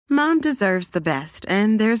Mom deserves the best,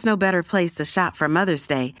 and there's no better place to shop for Mother's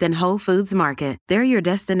Day than Whole Foods Market. They're your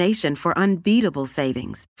destination for unbeatable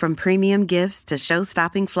savings, from premium gifts to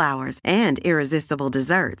show-stopping flowers and irresistible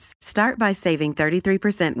desserts. Start by saving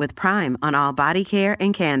 33% with Prime on all body care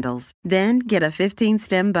and candles. Then get a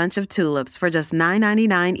 15-stem bunch of tulips for just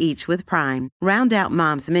 $9.99 each with Prime. Round out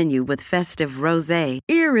Mom's menu with festive rosé,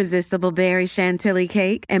 irresistible berry chantilly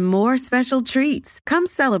cake, and more special treats. Come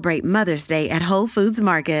celebrate Mother's Day at Whole Foods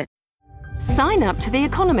Market. Sign up to The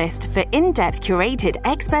Economist for in-depth curated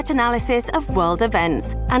expert analysis of world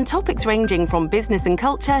events and topics ranging from business and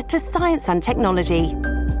culture to science and technology.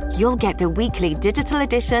 You'll get the weekly digital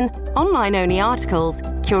edition, online-only articles,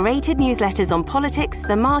 curated newsletters on politics,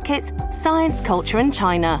 the markets, science, culture and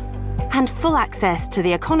China, and full access to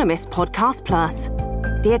The Economist Podcast Plus.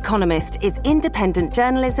 The Economist is independent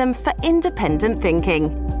journalism for independent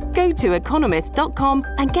thinking. Go to economist.com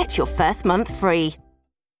and get your first month free.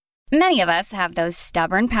 Many of us have those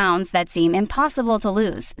stubborn pounds that seem impossible to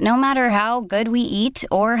lose, no matter how good we eat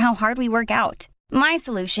or how hard we work out. My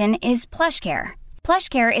solution is PlushCare.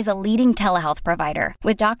 PlushCare is a leading telehealth provider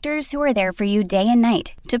with doctors who are there for you day and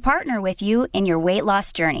night to partner with you in your weight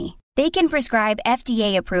loss journey. They can prescribe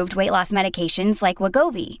FDA-approved weight loss medications like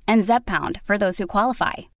Wegovy and Zepbound for those who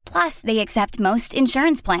qualify. Plus, they accept most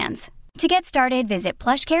insurance plans. To get started, visit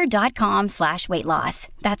plushcare.com/weightloss.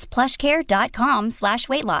 That's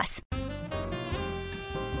plushcare.com/weightloss.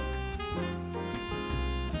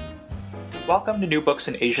 Welcome to New Books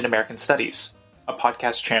in Asian American Studies, a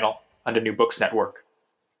podcast channel on the New Books Network.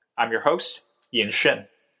 I'm your host, Ian Shin.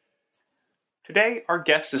 Today, our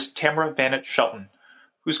guest is Tamara Vanett Shelton,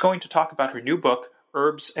 who's going to talk about her new book,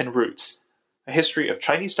 Herbs and Roots, A History of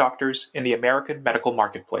Chinese Doctors in the American Medical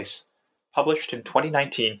Marketplace, published in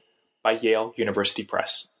 2019 by Yale University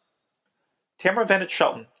Press. Tamara Vanett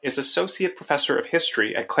Shelton is Associate Professor of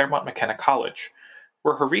History at Claremont McKenna College,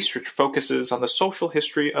 where her research focuses on the social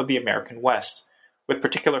history of the American West, with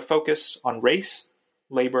particular focus on race,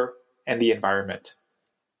 labor, and the environment.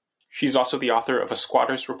 She's also the author of A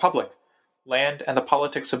Squatter's Republic, Land and the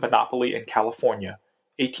Politics of Monopoly in California,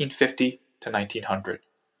 1850 to 1900.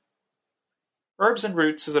 Herbs and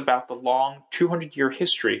Roots is about the long 200-year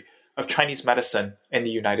history of Chinese medicine in the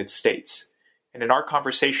United States. And in our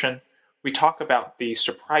conversation, we talk about the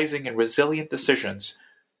surprising and resilient decisions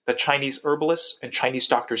that Chinese herbalists and Chinese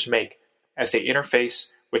doctors make as they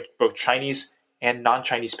interface with both Chinese and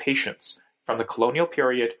non-Chinese patients from the colonial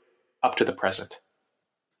period up to the present.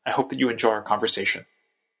 I hope that you enjoy our conversation.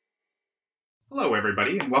 Hello,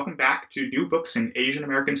 everybody, and welcome back to New Books in Asian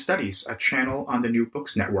American Studies, a channel on the New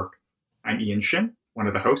Books Network. I'm Ian Shin, one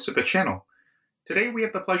of the hosts of the channel. Today, we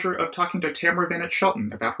have the pleasure of talking to Tamara Vanett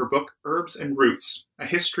Shelton about her book, Herbs and Roots, A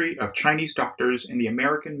History of Chinese Doctors in the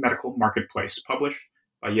American Medical Marketplace, published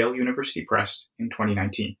by Yale University Press in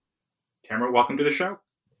 2019. Tamara, welcome to the show.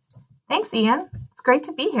 Thanks, Ian. It's great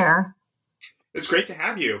to be here. It's great to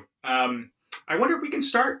have you. I wonder if we can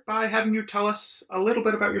start by having you tell us a little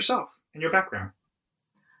bit about yourself and your background.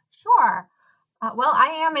 Sure. Well, I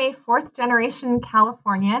am a fourth-generation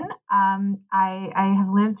Californian. I have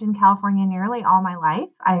lived in California nearly all my life.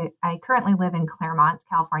 I currently live in Claremont,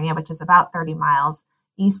 California, which is about 30 miles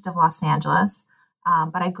east of Los Angeles.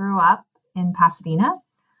 But I grew up in Pasadena.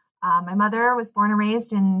 My mother was born and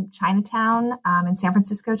raised in Chinatown, in San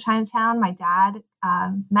Francisco, Chinatown. My dad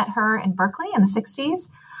met her in Berkeley in the 60s.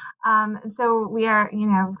 So we are,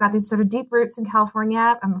 we've got these sort of deep roots in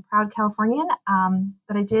California. I'm a proud Californian,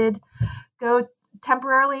 but I did go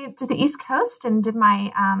temporarily to the East Coast and did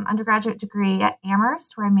my undergraduate degree at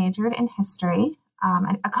Amherst, where I majored in history,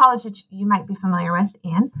 a college that you might be familiar with,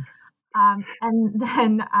 Ian. And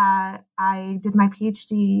then I did my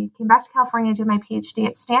PhD, came back to California, did my PhD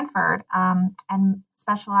at Stanford, and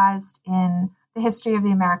specialized in the history of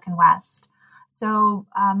the American West. So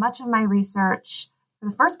much of my research for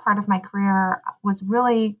the first part of my career was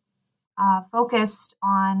really focused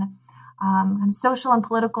on social and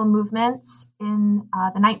political movements in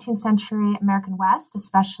the 19th century American West,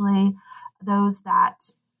 especially those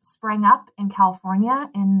that sprang up in California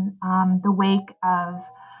in the wake of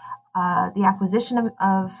the acquisition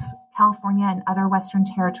of California and other Western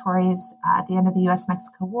territories at the end of the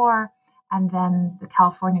U.S.-Mexico War, and then the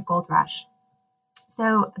California Gold Rush.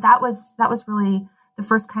 So that was really the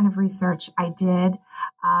first kind of research I did,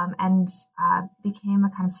 and became a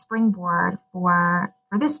kind of springboard for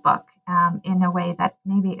this book in a way that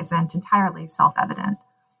maybe isn't entirely self-evident.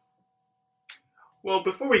 Well,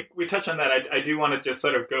 before we touch on that, I do want to just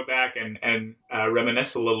sort of go back and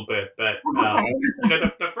reminisce a little bit. That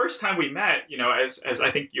the first time we met, as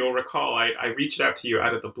I think you'll recall, I reached out to you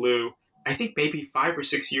out of the blue I think maybe 5 or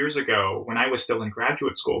 6 years ago when I was still in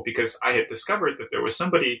graduate school, because I had discovered that there was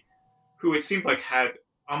somebody who it seemed like had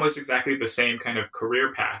almost exactly the same kind of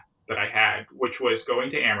career path that I had, which was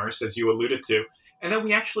going to Amherst, as you alluded to. And then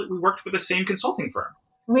we worked for the same consulting firm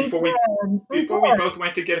before we both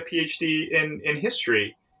went to get a PhD in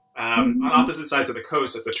history on opposite sides of the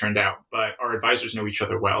coast, as it turned out. But our advisors know each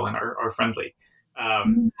other well and are friendly.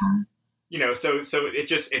 So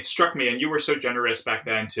it struck me, and you were so generous back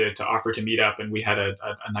then to offer to meet up, and we had a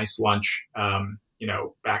nice lunch,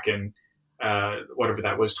 back in whatever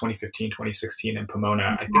that was, 2015, 2016 in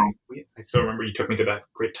Pomona. I think I still remember you took me to that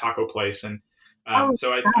great taco place, and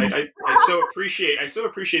so I so appreciate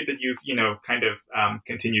that you've kind of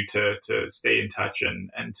continued to stay in touch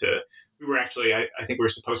and to. We were actually, I think we were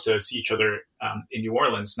supposed to see each other in New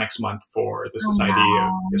Orleans next month for the Society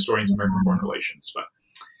of Historians of American Foreign Relations, but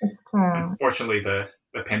it's true. Unfortunately, the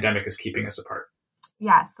pandemic is keeping us apart.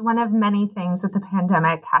 Yes, one of many things that the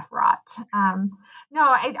pandemic hath wrought. No,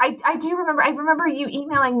 I do remember. I remember you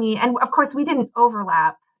emailing me, and of course, we didn't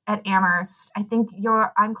overlap at Amherst. I think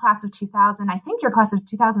I'm class of 2000. I think you're class of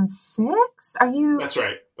 2006. Are you? That's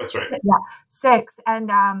right. Yeah, 6.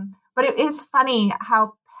 And but it is funny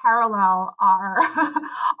how parallel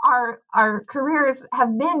our careers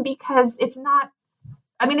have been, because it's not.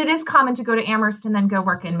 I mean, it is common to go to Amherst and then go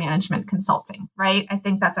work in management consulting, right? I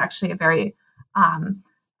think that's actually a very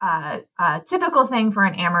typical thing for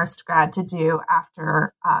an Amherst grad to do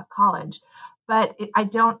after college. But I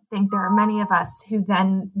don't think there are many of us who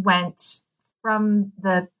then went from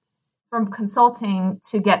consulting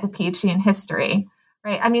to get the PhD in history,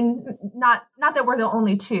 right? I mean, not that we're the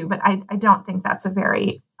only two, but I don't think that's a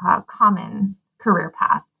very common career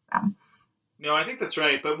path. So. No, I think that's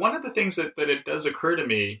right. But one of the things that it does occur to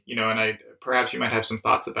me, and perhaps you might have some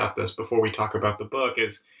thoughts about this before we talk about the book,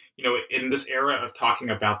 is, in this era of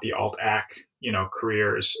talking about the alt-ac,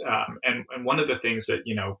 careers, and one of the things that,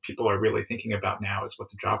 people are really thinking about now is what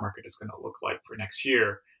the job market is going to look like for next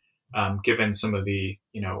year, given some of the,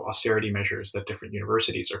 austerity measures that different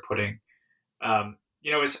universities are putting,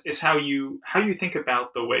 is how you think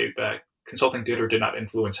about the way that consulting did or did not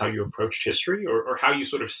influence how you approached history, or how you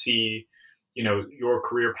sort of see your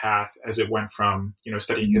career path as it went from,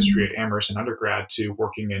 studying history at Amherst in undergrad to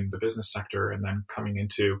working in the business sector and then coming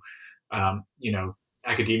into,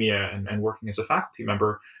 academia and working as a faculty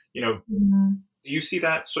member. Do you see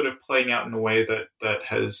that sort of playing out in a way that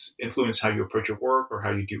has influenced how you approach your work or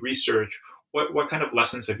how you do research? What kind of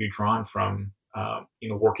lessons have you drawn from,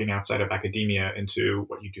 working outside of academia into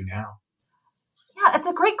what you do now? Yeah, it's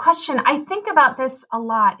a great question. I think about this a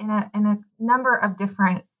lot in a number of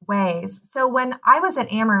different ways. So when I was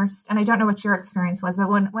at Amherst, and I don't know what your experience was, but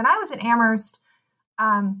when I was at Amherst,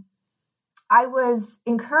 I was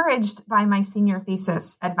encouraged by my senior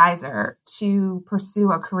thesis advisor to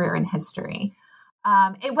pursue a career in history.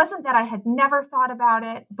 It wasn't that I had never thought about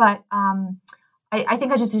it, but I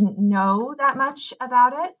think I just didn't know that much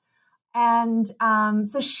about it. And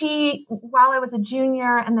so she, while I was a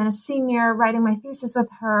junior and then a senior writing my thesis with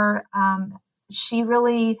her, she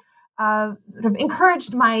really sort of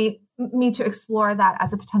encouraged me to explore that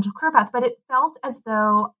as a potential career path. But it felt as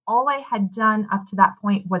though all I had done up to that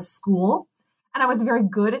point was school. And I was very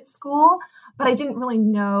good at school, but I didn't really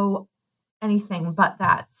know anything but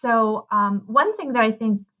that. So one thing that I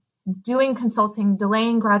think doing consulting,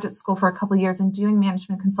 delaying graduate school for a couple of years and doing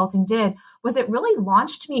management consulting did was it really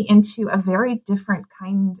launched me into a very different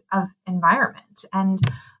kind of environment. And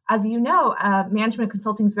as you know, management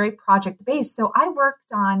consulting is very project-based. So I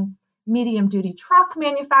worked on medium-duty truck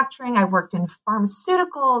manufacturing. I worked in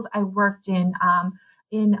pharmaceuticals. I worked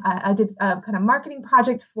I did a kind of marketing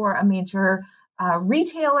project for a major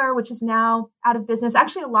retailer, which is now out of business.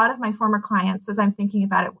 Actually, a lot of my former clients, as I'm thinking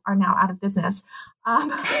about it, are now out of business.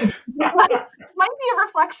 It might be a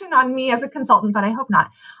reflection on me as a consultant, but I hope not.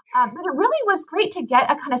 But it really was great to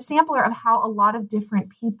get a kind of sampler of how a lot of different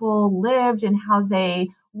people lived and how they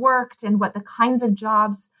worked and what the kinds of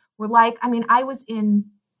jobs were like. I mean, I was in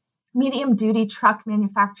medium-duty truck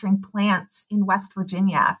manufacturing plants in West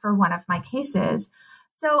Virginia for one of my cases.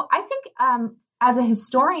 So I think as a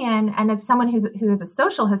historian and as someone who is a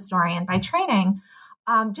social historian by training,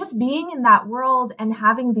 just being in that world and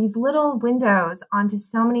having these little windows onto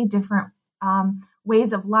so many different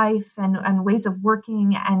ways of life and ways of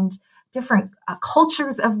working and different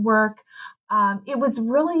cultures of work, it was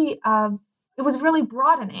really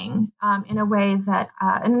broadening in a way that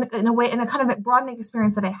in a kind of broadening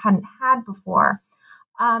experience that I hadn't had before.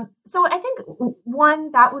 So I think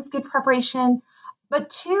one, that was good preparation. But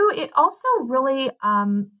two, it also really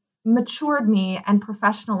matured me and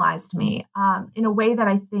professionalized me in a way that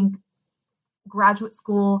I think graduate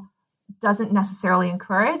school doesn't necessarily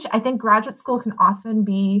encourage. I think graduate school can often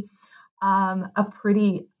be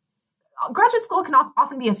graduate school can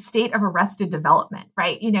often be a state of arrested development,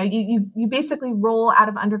 right? You basically roll out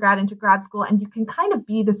of undergrad into grad school, and you can kind of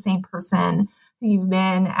be the same person who you've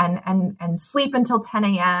been and sleep until 10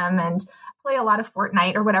 a.m. and play a lot of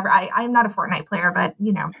Fortnite or whatever. I'm not a Fortnite player, but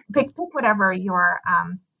pick whatever your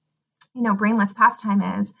brainless pastime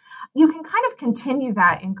is. You can kind of continue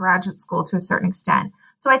that in graduate school to a certain extent.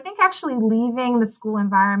 So I think actually leaving the school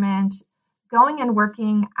environment, going and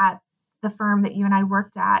working at the firm that you and I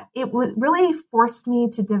worked at, it really forced me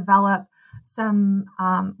to develop some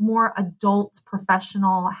more adult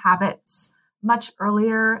professional habits much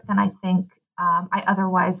earlier than I think I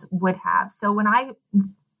otherwise would have. So when I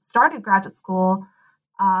started graduate school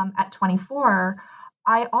at 24,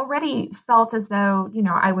 I already felt as though,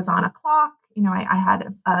 I was on a clock. I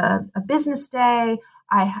had a business day.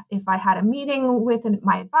 If I had a meeting with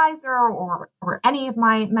my advisor or any of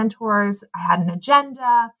my mentors, I had an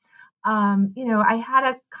agenda. I had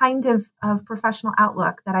a kind of professional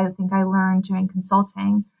outlook that I think I learned doing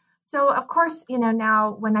consulting. So, of course,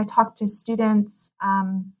 now when I talk to students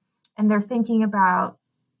and they're thinking about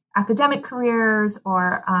academic careers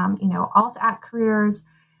or, alt-ac careers,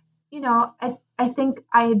 I think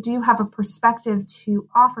I do have a perspective to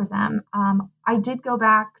offer them. I did go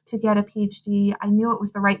back to get a PhD. I knew it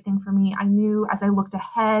was the right thing for me. I knew as I looked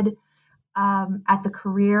ahead at the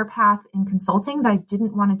career path in consulting that I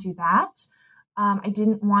didn't want to do that. I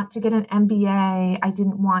didn't want to get an MBA. I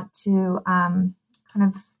didn't want to kind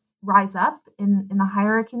of rise up in the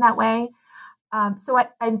hierarchy in that way. So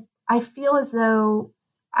I feel as though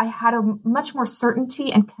I had a much more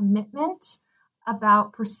certainty and commitment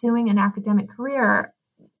about pursuing an academic career,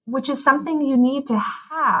 which is something you need to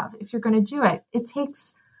have if you're going to do it. It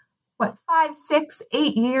takes, 5, 6,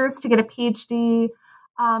 8 years to get a PhD.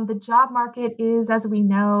 The job market is, as we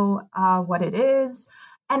know, what it is.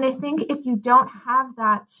 And I think if you don't have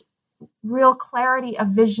that real clarity of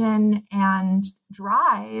vision and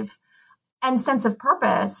drive and sense of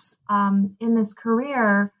purpose in this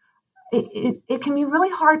career, it can be really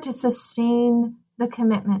hard to sustain the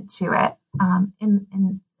commitment to it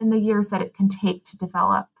in the years that it can take to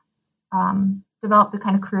develop the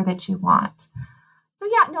kind of career that you want. So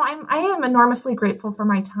I am enormously grateful for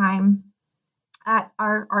my time at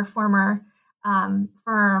our former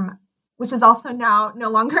firm, which is also now no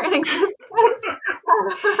longer in existence.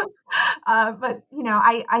 But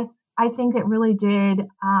I think it really did.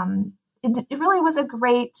 It really was a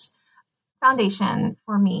great foundation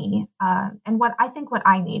for me, and what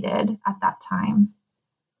I needed at that time.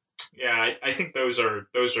 Yeah, I think those are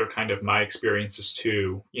kind of my experiences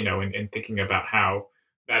too. In thinking about how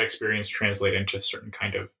that experience translate into certain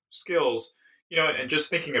kind of skills. And just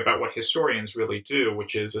thinking about what historians really do,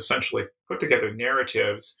 which is essentially put together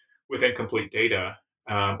narratives with incomplete data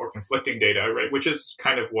or conflicting data, right? Which is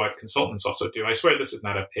kind of what consultants also do. I swear this is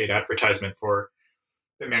not a paid advertisement for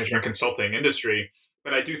the management consulting industry,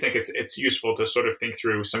 but I do think it's useful to sort of think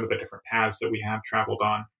through some of the different paths that we have traveled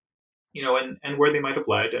on, and where they might have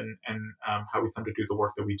led and how we come to do the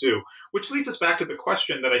work that we do. Which leads us back to the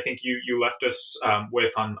question that I think you left us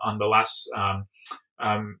with on the last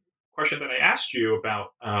question that I asked you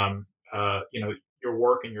about, your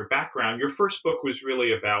work and your background. Your first book was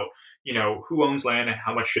really about, who owns land and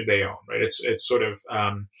how much should they own, right? It's sort of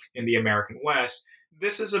in the American West.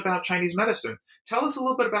 This is about Chinese medicine. Tell us a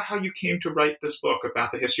little bit about how you came to write this book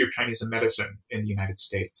about the history of Chinese medicine in the United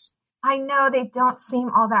States. I know they don't seem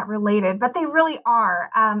all that related, but they really are.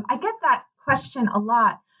 I get that question a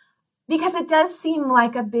lot because it does seem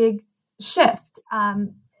like a big shift.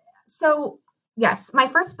 So yes, my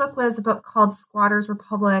first book was a book called Squatters'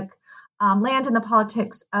 Republic, Land and the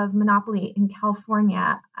Politics of Monopoly in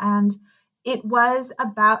California. And it was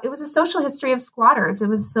a social history of squatters. It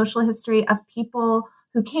was a social history of people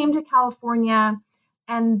who came to California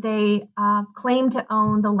and they claimed to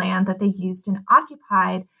own the land that they used and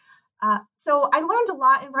occupied. So I learned a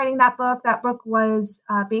lot in writing that book. That book was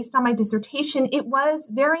based on my dissertation. It was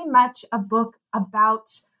very much a book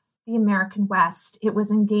about the American West. It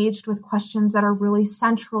was engaged with questions that are really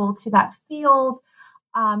central to that field.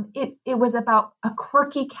 It was about a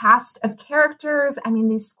quirky cast of characters. I mean,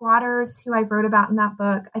 these squatters who I wrote about in that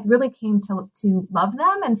book, I really came to love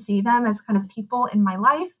them and see them as kind of people in my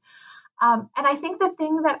life. And I think the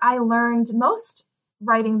thing that I learned most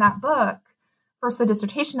writing that book, first the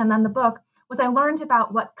dissertation and then the book, was I learned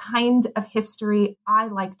about what kind of history I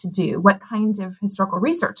like to do, what kind of historical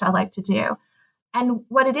research I like to do. And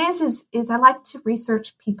what it is I like to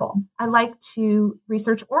research people. I like to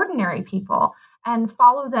research ordinary people. and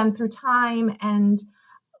follow them through time and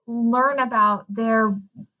learn about their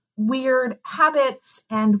weird habits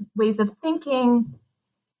and ways of thinking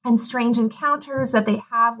and strange encounters that they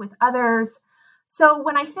have with others. So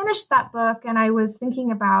when I finished that book and I was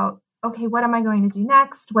thinking about, okay, what am I going to do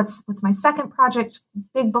next? What's my second project,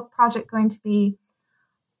 big book project going to be?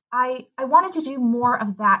 I wanted to do more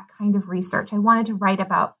of that kind of research. I wanted to write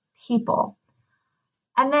about people.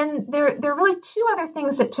 And then there are really two other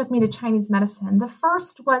things that took me to Chinese medicine. The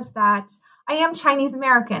first was that I am Chinese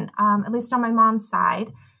American, at least on my mom's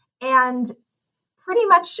side. And pretty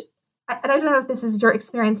much, I don't know if this is your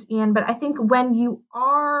experience, Ian, but I think when you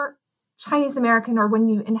are Chinese American or when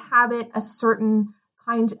you inhabit a certain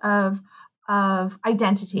kind of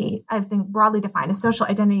identity, I think broadly defined, a social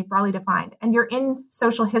identity broadly defined, and you're in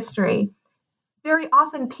social history, very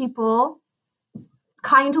often people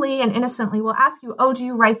kindly and innocently will ask you, oh, do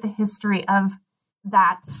you write the history of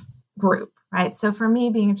that group, right? So for me,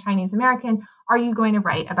 being a Chinese American, are you going to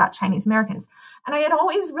write about Chinese Americans? And I had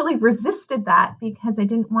always really resisted that because I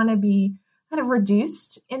didn't want to be kind of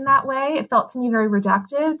reduced in that way. It felt to me very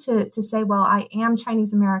reductive to say, well, I am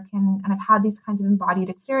Chinese American and I've had these kinds of embodied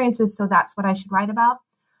experiences, so that's what I should write about.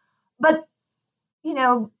 But, you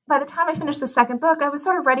know, by the time I finished the second book, I was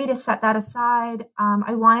sort of ready to set that aside.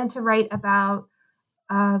 I wanted to write about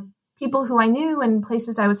people who I knew and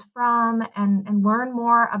places I was from and learn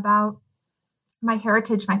more about my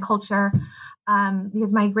heritage, my culture,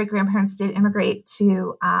 because my great-grandparents did immigrate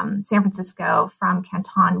to San Francisco from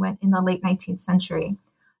Canton in the late 19th century.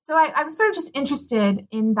 So I was sort of just interested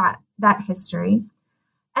in that history.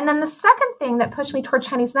 And then the second thing that pushed me toward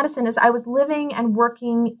Chinese medicine is I was living and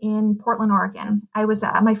working in Portland, Oregon. I was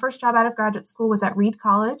my first job out of graduate school was at Reed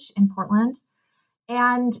College in Portland.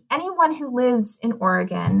 And anyone who lives in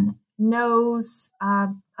Oregon knows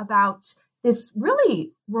about this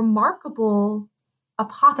really remarkable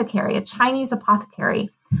apothecary, a Chinese apothecary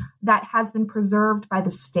that has been preserved by the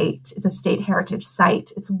state. It's a state heritage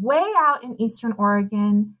site. It's way out in Eastern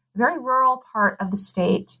Oregon, very rural part of the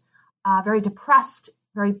state, very depressed,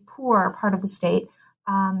 very poor part of the state.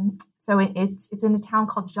 So it's in a town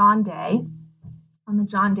called John Day on the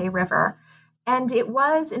John Day River. And it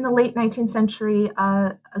was in the late 19th century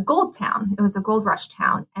a gold town. It was a gold rush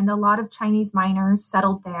town. And a lot of Chinese miners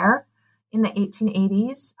settled there in the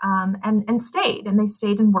 1880s and stayed. And they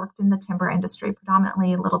stayed and worked in the timber industry,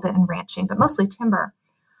 predominantly a little bit in ranching, but mostly timber.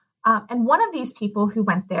 And one of these people who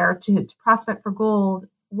went there to prospect for gold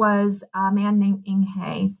was a man named Ing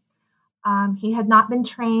He. He had not been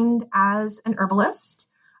trained as an herbalist.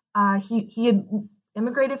 He had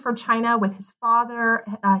immigrated from China with his father.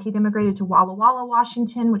 He'd immigrated to Walla Walla,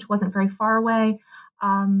 Washington, which wasn't very far away.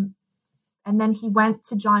 And then he went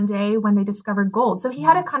to John Day when they discovered gold. So he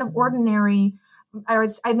had a kind of ordinary, or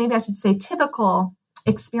maybe I should say typical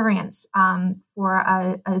experience for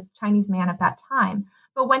a Chinese man at that time.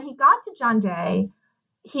 But when he got to John Day,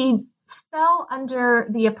 he fell under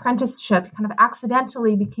the apprenticeship, kind of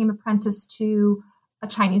accidentally became apprenticed to a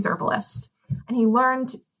Chinese herbalist. And he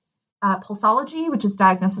learned pulsology, which is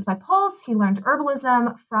diagnosis by pulse. He learned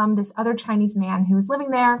herbalism from this other Chinese man who was living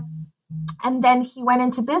there. And then he went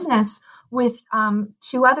into business with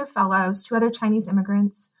two other Chinese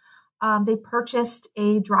immigrants. They purchased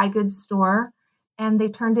a dry goods store and they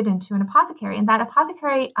turned it into an apothecary. And that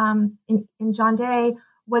apothecary in John Day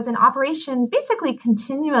was in operation basically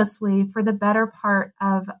continuously for the better part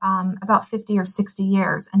of about 50 or 60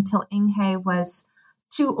 years until Ing He was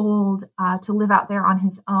too old to live out there on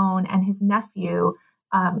his own. And his nephew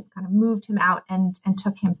kind of moved him out and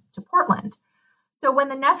took him to Portland. So when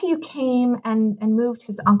the nephew came and moved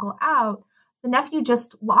his uncle out, the nephew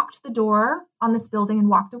just locked the door on this building and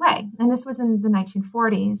walked away. And this was in the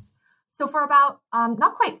 1940s. So for about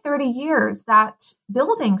not quite 30 years, that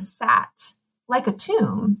building sat like a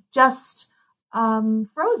tomb, just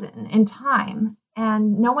frozen in time.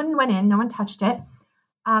 And no one went in, no one touched it.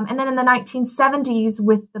 And then in the 1970s,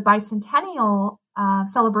 with the bicentennial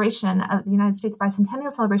celebration of the United States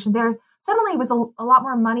bicentennial celebration, there suddenly was a lot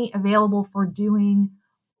more money available for doing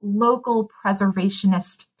local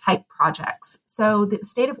preservationist type projects. So the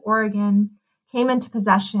state of Oregon came into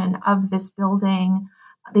possession of this building.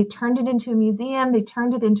 They turned it into a museum. They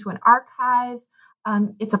turned it into an archive.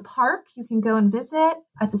 It's a park you can go and visit.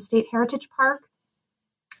 It's a state heritage park.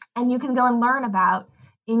 And you can go and learn about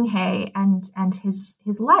Ing He and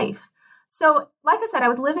his life. So like I said, I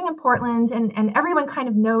was living in Portland and everyone kind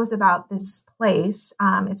of knows about this place.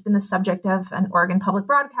 It's been the subject of an Oregon Public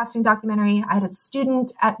Broadcasting documentary. I had a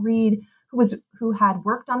student at Reed who had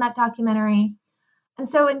worked on that documentary. And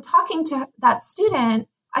so in talking to that student,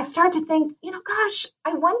 I started to think, gosh,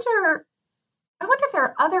 I wonder I wonder if there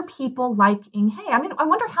are other people like Ying He. I mean, I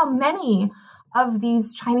wonder how many of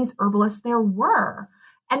these Chinese herbalists there were.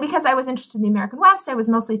 And because I was interested in the American West, I was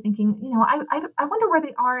mostly thinking, I wonder where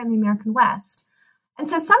they are in the American West. And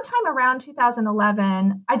so sometime around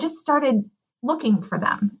 2011, I just started looking for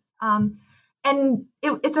them. And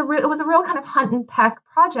it was a real kind of hunt and peck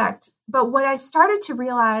project. But what I started to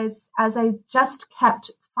realize as I just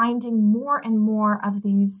kept finding more and more of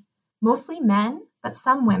these, mostly men, but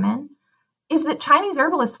some women, is that Chinese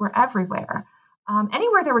herbalists were everywhere.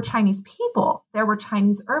 Anywhere there were Chinese people, there were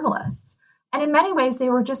Chinese herbalists. And in many ways, they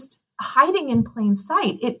were just hiding in plain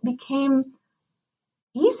sight. It became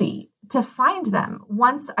easy to find them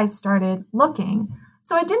once I started looking.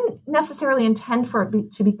 So I didn't necessarily intend for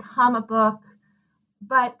it to become a book.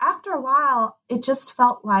 But after a while, it just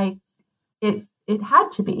felt like it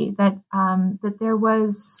had to be, that there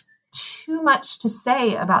was too much to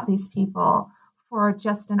say about these people for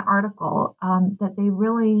just an article, that they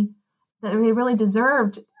really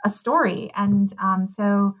deserved a story, and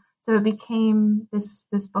so it became this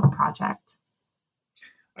book project.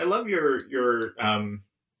 I love your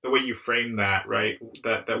the way you frame that, right?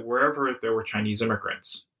 That wherever there were Chinese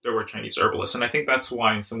immigrants, there were Chinese herbalists, and I think that's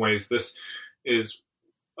why, in some ways, this is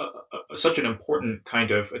such an important kind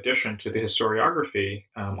of addition to the historiography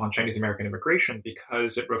on Chinese American immigration,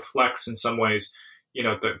 because it reflects, in some ways,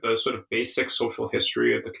 the sort of basic social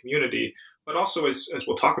history of the community, but also, as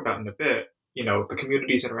we'll talk about in a bit, the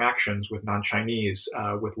community's interactions with non-Chinese,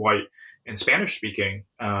 with white and Spanish-speaking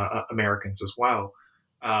Americans as well.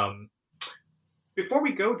 Before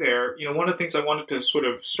we go there, one of the things I wanted to sort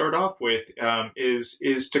of start off with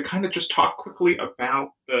is to kind of just talk quickly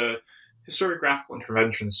about the historiographical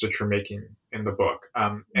interventions that you're making in the book.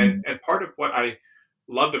 And part of what I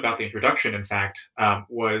loved about the introduction, in fact,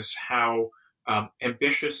 was how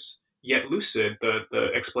ambitious yet lucid the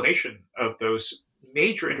explanation of those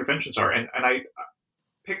major interventions are. And I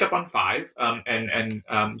picked up on 5, and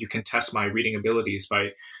you can test my reading abilities by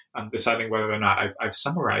deciding whether or not I've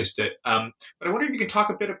summarized it. But I wonder if you can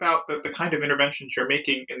talk a bit about the kind of interventions you're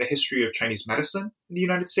making in the history of Chinese medicine in the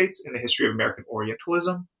United States, in the history of American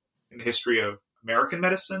Orientalism, in the history of American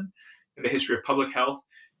medicine, in the history of public health,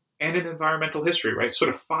 and in environmental history, right? Sort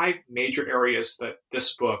of 5 major areas that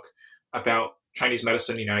this book about Chinese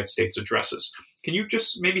medicine in the United States addresses. Can you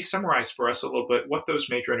just maybe summarize for us a little bit what those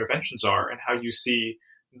major interventions are and how you see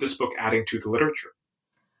this book adding to the literature?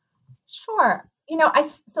 Sure.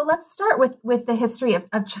 So let's start with the history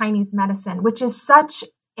of Chinese medicine, which is such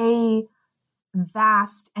a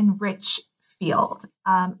vast and rich field.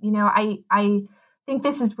 I think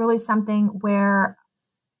this is really something where,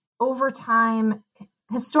 over time,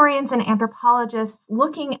 historians and anthropologists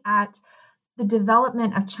looking at the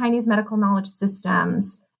development of Chinese medical knowledge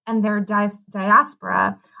systems and their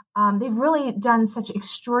diaspora, they've really done such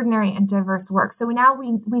extraordinary and diverse work. So now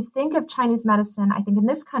we think of Chinese medicine, I think, in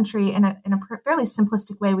this country in a fairly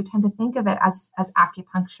simplistic way. We tend to think of it as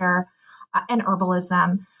acupuncture and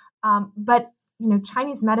herbalism. But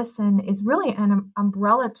Chinese medicine is really an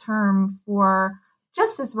umbrella term for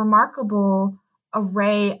just this remarkable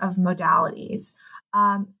array of modalities.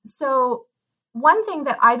 So one thing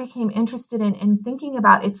that I became interested in thinking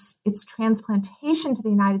about its transplantation to the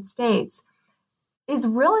United States is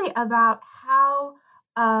really about how,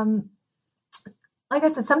 like I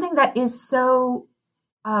said, something that is so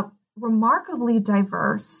remarkably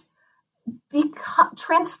diverse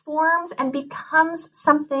transforms and becomes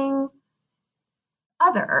something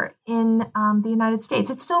other in the United States.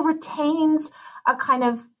 It still retains a kind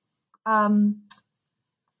of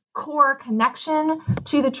core connection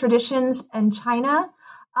to the traditions in China,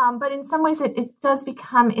 but in some ways it does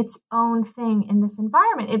become its own thing in this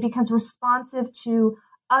environment. It becomes responsive to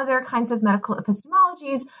other kinds of medical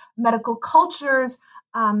epistemologies, medical cultures,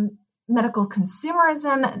 medical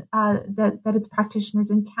consumerism that its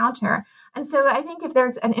practitioners encounter. And so I think if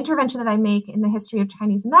there's an intervention that I make in the history of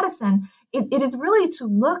Chinese medicine, it is really to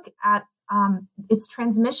look at its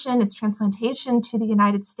transmission, its transplantation to the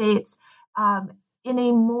United States in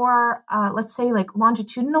a more, let's say, like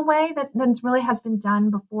longitudinal way than really has been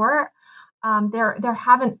done before. There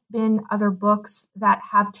haven't been other books that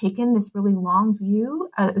have taken this really long view,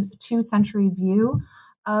 a 2-century view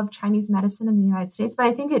of Chinese medicine in the United States. But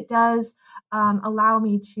I think it does allow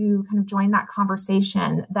me to kind of join that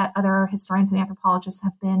conversation that other historians and anthropologists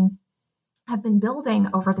have been building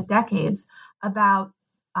over the decades about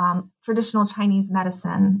traditional Chinese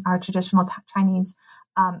medicine, or traditional Chinese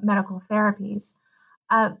medical therapies.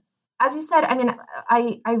 As you said, I mean,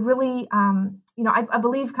 I really, I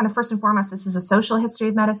believe kind of first and foremost, this is a social history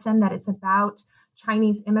of medicine, that it's about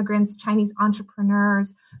Chinese immigrants, Chinese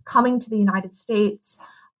entrepreneurs coming to the United States.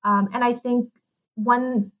 And I think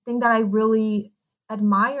one thing that I really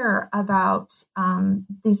admire about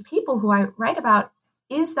these people who I write about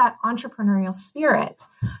is that entrepreneurial spirit.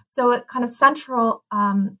 So a kind of central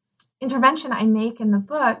intervention I make in the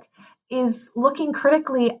book is looking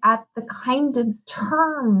critically at the kind of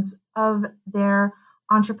terms of their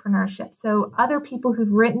entrepreneurship. So other people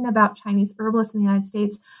who've written about Chinese herbalists in the United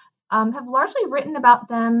States have largely written about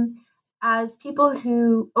them as people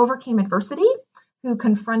who overcame adversity, who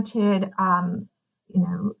confronted,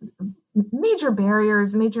 major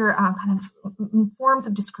barriers, major kind of forms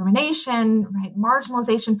of discrimination, right,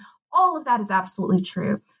 marginalization. All of that is absolutely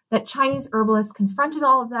true. That Chinese herbalists confronted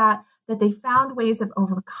all of that they found ways of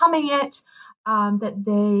overcoming it, that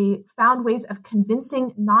they found ways of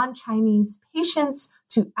convincing non-Chinese patients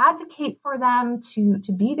to advocate for them, to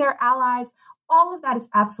be their allies. All of that is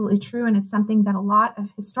absolutely true and is something that a lot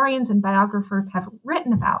of historians and biographers have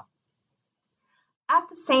written about. At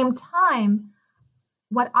the same time,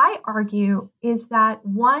 what I argue is that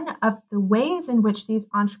one of the ways in which these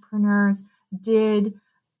entrepreneurs did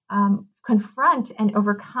confront and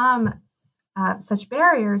overcome such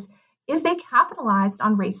barriers is they capitalized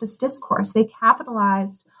on racist discourse. They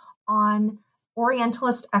capitalized on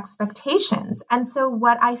Orientalist expectations. And so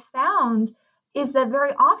what I found is that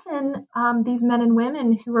very often these men and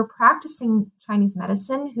women who were practicing Chinese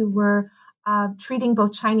medicine, who were treating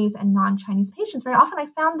both Chinese and non-Chinese patients, very often I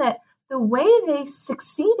found that the way they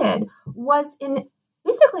succeeded was in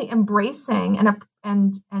basically embracing and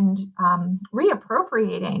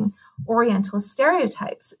reappropriating Orientalist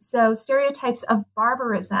stereotypes. So stereotypes of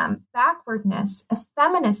barbarism, backwardness,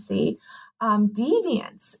 effeminacy,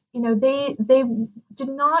 deviance. They did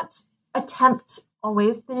not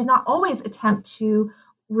always attempt to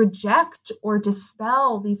reject or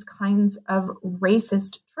dispel these kinds of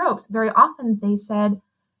racist tropes. Very often they said,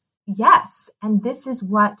 yes, and this is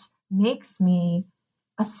what makes me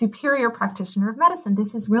a superior practitioner of medicine.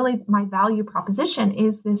 This is really my value proposition,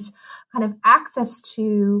 is this kind of access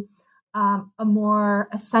to a more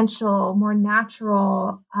essential, more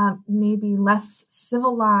natural, maybe less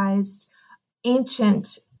civilized,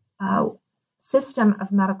 ancient system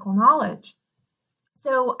of medical knowledge.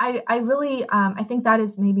 So I really, I think that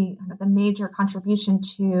is maybe the major contribution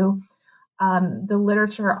to the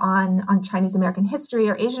literature on Chinese American history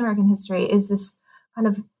or Asian American history, is this kind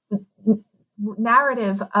of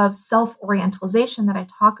narrative of self-orientalization that I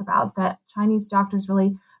talk about, that Chinese doctors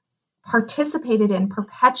really participated in,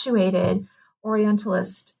 perpetuated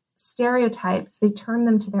Orientalist stereotypes. They turned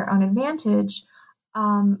them to their own advantage,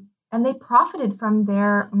 and they profited from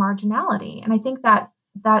their marginality. And I think that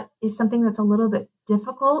is something that's a little bit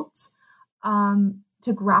difficult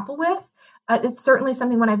to grapple with. It's certainly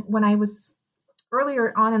something when I was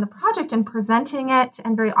earlier on in the project and presenting it,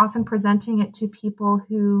 and very often presenting it to people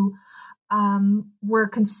who were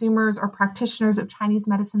consumers or practitioners of Chinese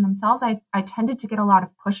medicine themselves, I tended to get a lot of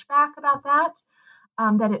pushback about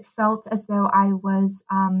that it felt as though I was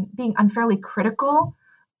being unfairly critical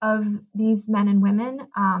of these men and women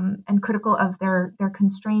and critical of their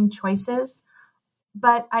constrained choices.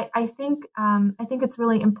 But I think it's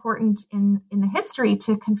really important in the history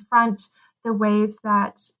to confront the ways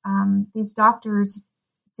that these doctors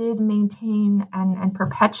did maintain and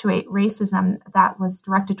perpetuate racism that was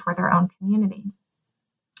directed toward their own community.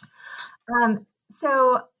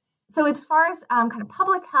 So as far as kind of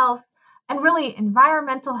public health and really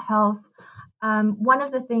environmental health, one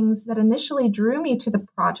of the things that initially drew me to the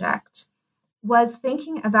project was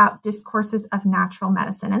thinking about discourses of natural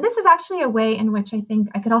medicine. And this is actually a way in which I think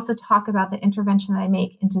I could also talk about the intervention that I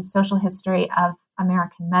make into social history of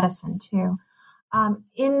American medicine too.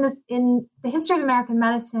 In the history of American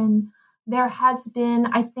medicine, there has been,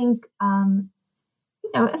 I think,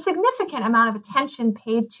 a significant amount of attention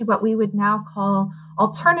paid to what we would now call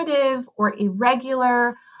alternative or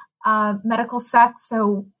irregular medical sects.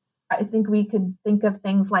 So I think we could think of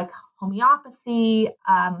things like homeopathy,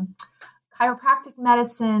 chiropractic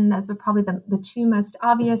medicine. Those are probably the two most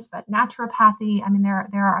obvious, but naturopathy, I mean, there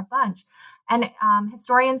are a bunch. And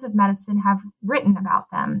historians of medicine have written about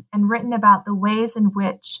them and written about the ways in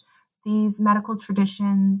which these medical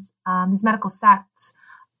traditions, these medical sects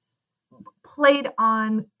played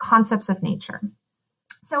on concepts of nature.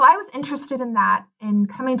 So I was interested in that in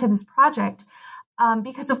coming to this project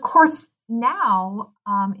because, of course, now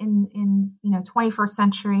in 21st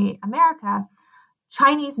century America,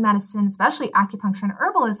 Chinese medicine, especially acupuncture and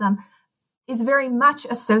herbalism, is very much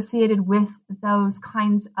associated with those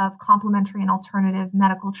kinds of complementary and alternative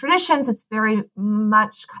medical traditions. It's very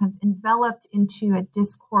much kind of enveloped into a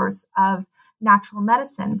discourse of natural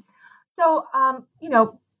medicine. So,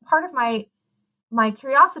 part of my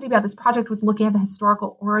curiosity about this project was looking at the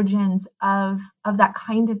historical origins of that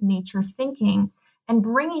kind of nature thinking and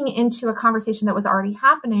bringing into a conversation that was already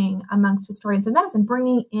happening amongst historians of medicine,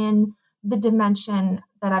 bringing in the dimension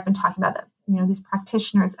that I've been talking about, that, these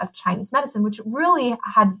practitioners of Chinese medicine, which really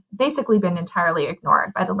had basically been entirely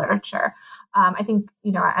ignored by the literature. I think,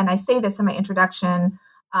 and I say this in my introduction,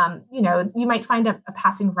 you might find a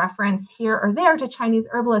passing reference here or there to Chinese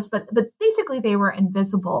herbalists, but basically they were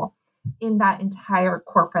invisible in that entire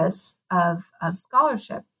corpus of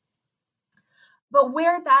scholarship. But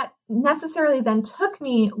where that necessarily then took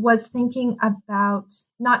me was thinking about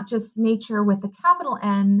not just nature with the capital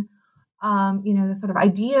N, the sort of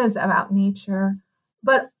ideas about nature,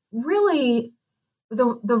 but really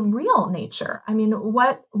the real nature. I mean,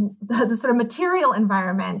 what the sort of material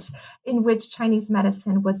environment in which Chinese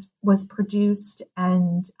medicine was produced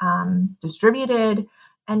and distributed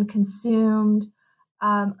and consumed.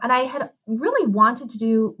 And I had really wanted to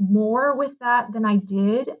do more with that than I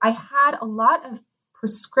did. I had a lot of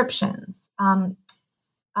prescriptions, so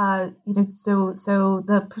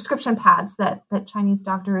the prescription pads that Chinese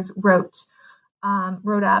doctors wrote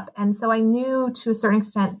up. And so I knew to a certain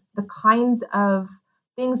extent the kinds of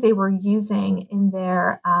things they were using in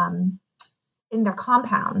their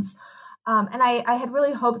compounds. And I had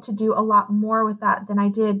really hoped to do a lot more with that than I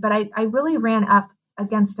did, but I really ran up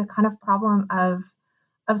against a kind of problem of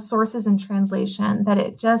sources and translation that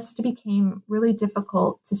it just became really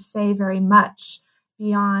difficult to say very much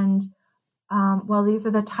beyond, these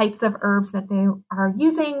are the types of herbs that they are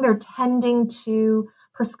using. They're tending to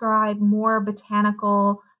prescribe more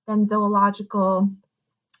botanical than zoological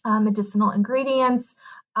medicinal ingredients.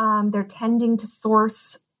 They're tending to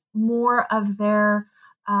source more of their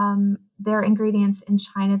ingredients in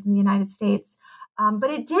China than the United States. But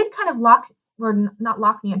it did kind of not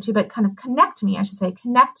lock me into, but kind of connect me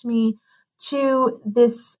to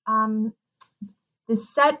this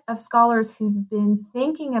set of scholars who've been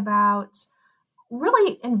thinking about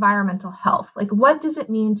really environmental health. Like, what does it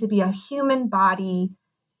mean to be a human body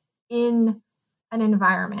in an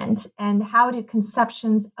environment, and how do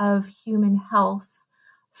conceptions of human health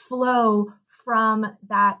flow from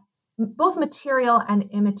that both material and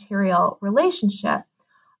immaterial relationship?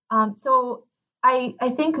 So I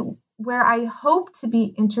think where I hope to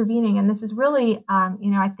be intervening, and this is really,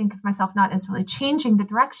 I think of myself not as really changing the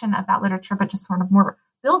direction of that literature, but just sort of more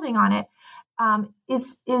building on it,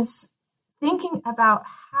 is thinking about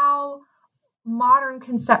how modern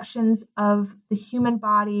conceptions of the human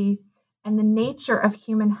body and the nature of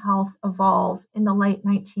human health evolve in the late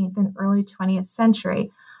 19th and early 20th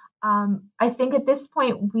century. I think at this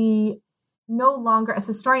point, we no longer, as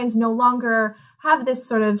historians, no longer have this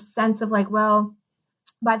sort of sense of like, well,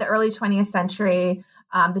 by the early 20th century,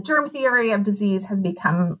 the germ theory of disease has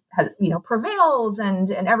prevails,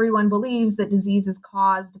 and everyone believes that disease is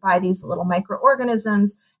caused by these little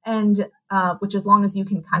microorganisms, and which, as long as you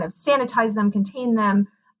can kind of sanitize them, contain them,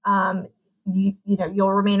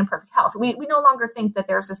 you'll remain in perfect health. We no longer think that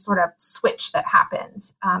there's this sort of switch that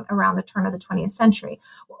happens around the turn of the 20th century.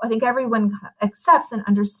 I think everyone accepts and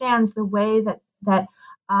understands the way that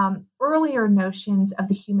earlier notions of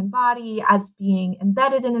the human body as being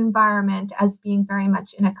embedded in an environment, as being very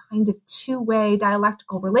much in a kind of two-way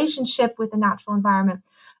dialectical relationship with the natural environment.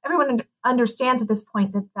 Everyone understands at this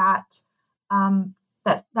point that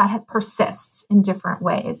persists in different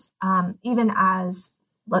ways, even as,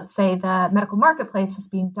 let's say, the medical marketplace is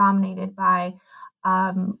being dominated by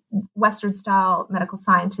Western-style medical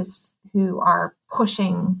scientists who are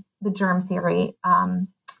pushing the germ theory,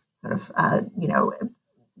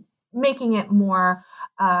 making it more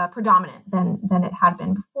predominant than it had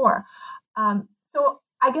been before. So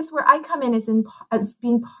I guess where I come in is as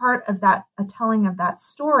being part of that, a telling of that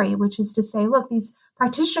story, which is to say, look, these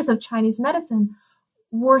practitioners of Chinese medicine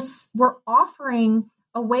were offering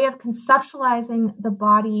a way of conceptualizing the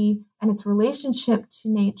body and its relationship to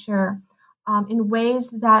nature in ways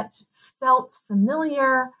that felt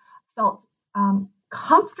familiar, felt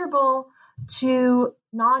comfortable to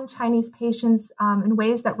non-Chinese patients, in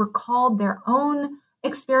ways that recalled their own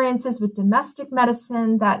experiences with domestic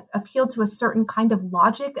medicine, that appealed to a certain kind of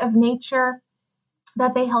logic of nature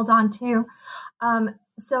that they held on to.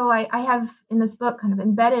 So I have in this book kind of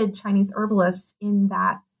embedded Chinese herbalists in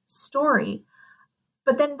that story.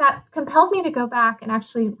 But then that compelled me to go back and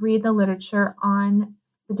actually read the literature on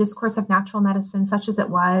the discourse of natural medicine, such as it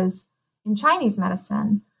was in Chinese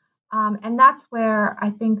medicine. And that's where I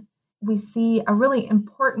think we see a really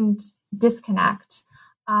important disconnect,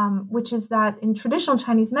 which is that in traditional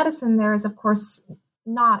Chinese medicine, there is, of course,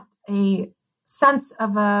 not a sense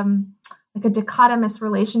of like a dichotomous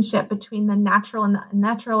relationship between the natural and the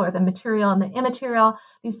unnatural, or the material and the immaterial.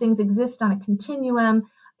 These things exist on a continuum.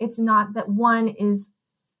 It's not that one is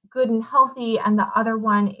good and healthy and the other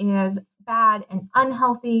one is bad and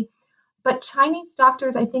unhealthy. But Chinese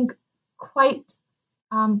doctors, I think, quite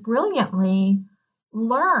brilliantly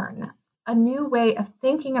learn a new way of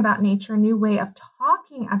thinking about nature, a new way of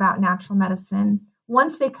talking about natural medicine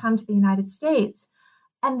once they come to the United States.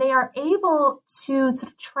 And they are able to sort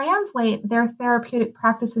of translate their therapeutic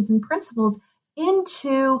practices and principles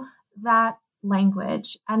into that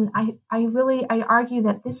language. And I argue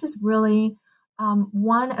that this is really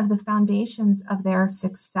one of the foundations of their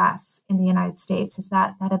success in the United States, is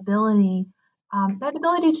that ability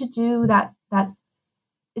to do that.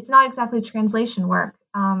 It's not exactly translation work,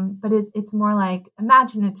 but it's more like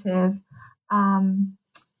imaginative,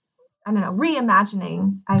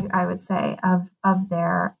 reimagining, I would say, of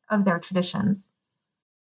their traditions.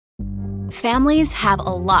 Families have a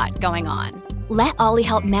lot going on. Let Ollie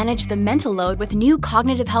help manage the mental load with new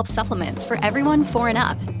cognitive health supplements for everyone 4 and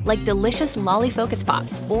up, like delicious Lolly Focus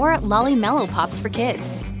Pops or Lolly Mellow Pops for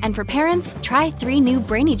kids. And for parents, try 3 new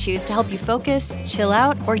Brainy Chews to help you focus, chill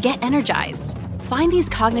out, or get energized. Find these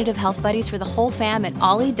cognitive health buddies for the whole fam at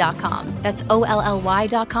ollie.com. That's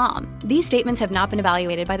OLLY.com. These statements have not been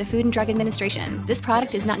evaluated by the Food and Drug Administration. This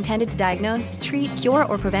product is not intended to diagnose, treat, cure,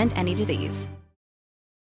 or prevent any disease.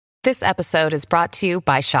 This episode is brought to you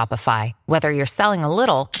by Shopify. Whether you're selling a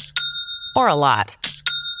little or a lot,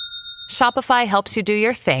 Shopify helps you do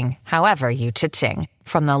your thing, however you cha-ching.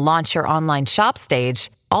 From the launch your online shop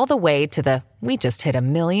stage, all the way to the we just hit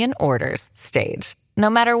 1 million orders stage.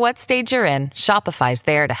 No matter what stage you're in, Shopify's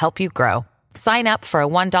there to help you grow. Sign up for a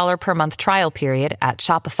 $1 per month trial period at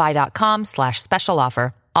shopify.com/special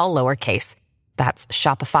offer, all lowercase. That's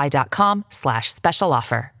shopify.com/special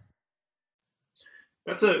offer.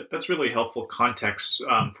 That's really helpful context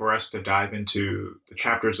for us to dive into the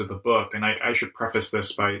chapters of the book. And I should preface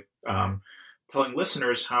this by telling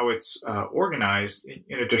listeners how it's organized,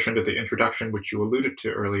 in addition to the introduction, which you alluded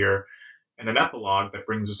to earlier, and an epilogue that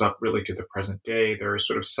brings us up really to the present day. There are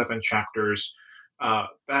sort of 7 chapters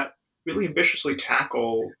that really ambitiously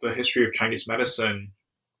tackle the history of Chinese medicine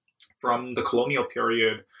from the colonial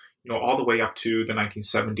period, all the way up to the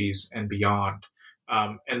 1970s and beyond.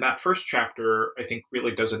 And that first chapter, I think,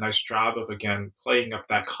 really does a nice job of, again, playing up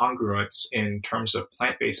that congruence in terms of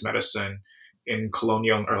plant-based medicine in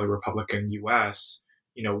colonial and early Republican U.S.,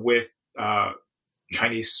 with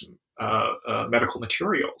Chinese medical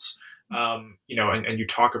materials. And you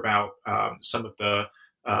talk about some of the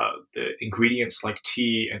ingredients like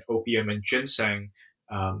tea and opium and ginseng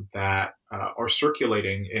that are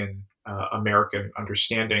circulating in American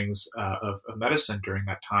understandings of medicine during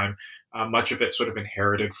that time. Much of it sort of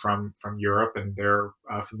inherited from Europe and their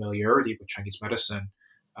familiarity with Chinese medicine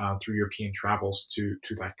through European travels to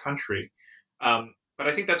that country. But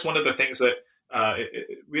I think that's one of the things that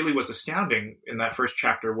it really was astounding in that first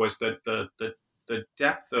chapter, was that the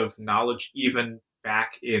depth of knowledge even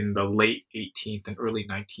back in the late 18th and early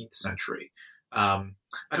 19th century. I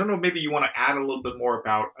don't know, maybe you want to add a little bit more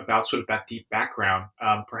about sort of that deep background.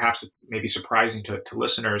 Perhaps it's maybe surprising to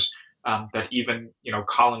listeners that even,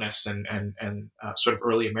 colonists and sort of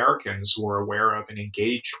early Americans were aware of and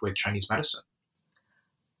engaged with Chinese medicine.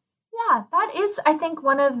 Yeah, that is, I think,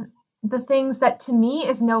 one of the things that to me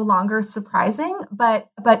is no longer surprising, but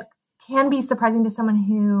can be surprising to someone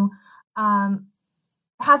who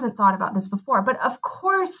hasn't thought about this before. But of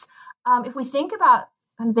course, if we think about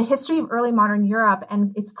the history of early modern Europe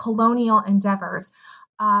and its colonial endeavors,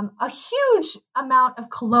 a huge amount of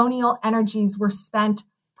colonial energies were spent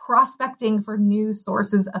prospecting for new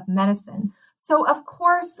sources of medicine. So, of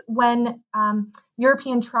course, when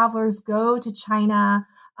European travelers go to China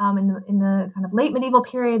in the kind of late medieval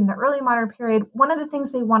period and the early modern period, one of the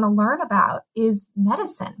things they want to learn about is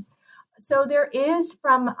medicine. So there is,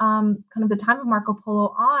 from kind of the time of Marco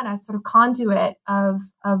Polo on, a sort of conduit of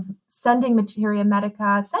sending materia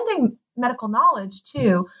medica, sending medical knowledge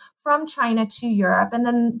too, from China to Europe. And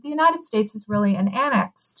then the United States is really an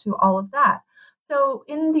annex to all of that. So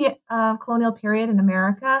in the colonial period in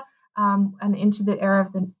America and into the era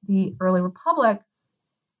of the early Republic,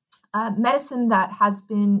 medicine that has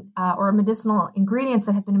been, or medicinal ingredients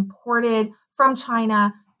that have been imported from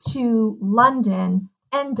China to London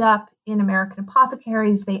end up in American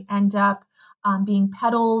apothecaries. They end up being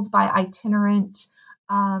peddled by itinerant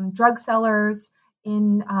drug sellers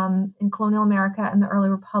in colonial America and the early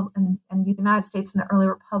Republic and the United States in the early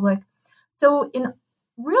Republic. So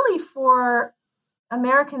for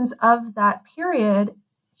Americans of that period,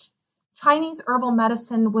 Chinese herbal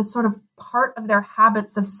medicine was sort of part of their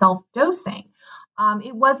habits of self-dosing.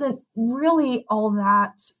 It wasn't really all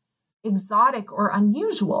that exotic or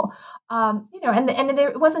unusual, and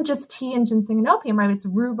it wasn't just tea and ginseng and opium, right? It's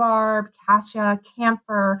rhubarb, cassia,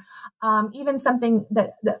 camphor, even something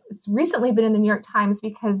that's recently been in the New York Times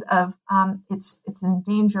because of it's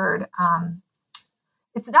endangered.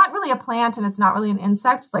 It's not really a plant and it's not really an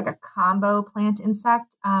insect. It's like a combo plant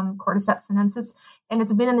insect, Cordyceps sinensis, and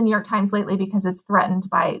it's been in the New York Times lately because it's threatened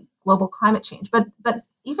by global climate change. But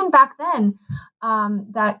even back then,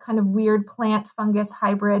 that kind of weird plant fungus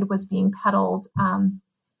hybrid was being peddled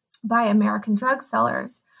by American drug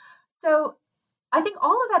sellers. So I think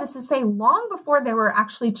all of that is to say, long before there were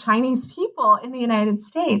actually Chinese people in the United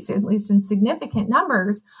States, at least in significant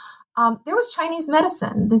numbers, there was Chinese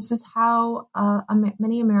medicine. This is how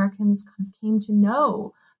many Americans came to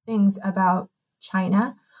know things about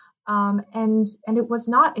China. And it was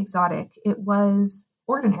not exotic. It was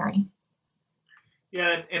ordinary.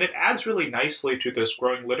 Yeah, and it adds really nicely to this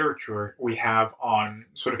growing literature we have on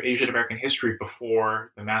sort of Asian American history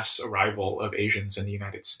before the mass arrival of Asians in the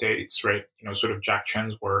United States, right? Sort of Jack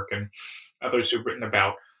Chen's work and others who've written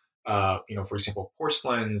about, for example,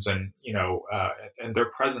 porcelains and their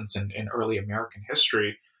presence in early American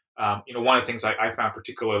history. One of the things I found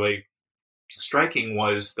particularly striking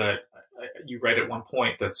was that you read at one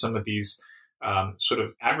point that some of these sort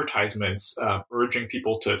of advertisements urging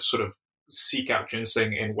people to sort of seek out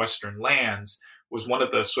ginseng in Western lands was one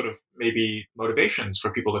of the sort of maybe motivations for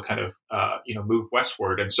people to kind of, move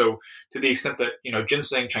westward. And so to the extent that,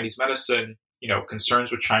 ginseng, Chinese medicine,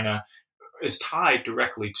 concerns with China is tied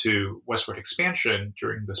directly to westward expansion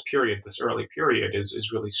during this period, this early period is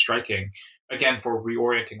really striking, again, for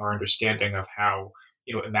reorienting our understanding of how,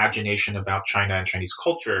 imagination about China and Chinese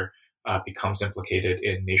culture becomes implicated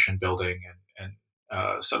in nation building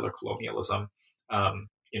and settler colonialism.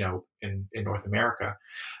 In North America.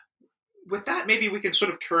 With that, maybe we can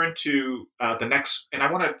sort of turn to the next, and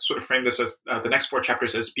I want to sort of frame this as the next 4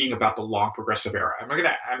 chapters as being about the long progressive era. I'm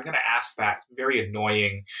gonna ask that very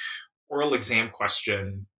annoying oral exam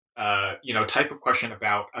question, type of question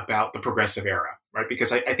about the progressive era, right?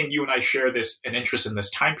 Because I think you and I share an interest in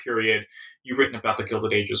this time period. You've written about the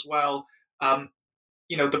Gilded Age as well.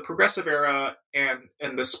 The progressive era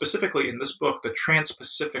and specifically in this book, the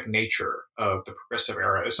trans-Pacific nature of the progressive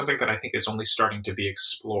era is something that I think is only starting to be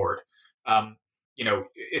explored.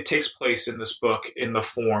 It takes place in this book in the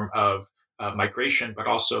form of migration, but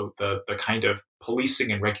also the kind of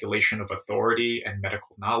policing and regulation of authority and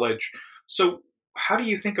medical knowledge. So how do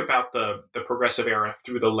you think about the progressive era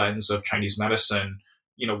through the lens of Chinese medicine?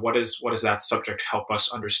 What does that subject help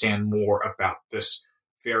us understand more about this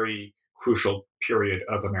very crucial period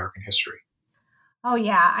of American history? Oh,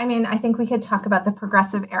 yeah. I mean, I think we could talk about the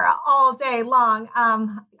progressive era all day long.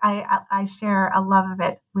 I share a love of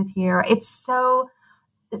it with you. It's so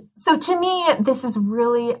to me, this is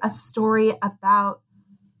really a story about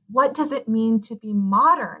what does it mean to be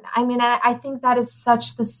modern? I mean, I think that is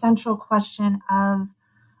such the central question of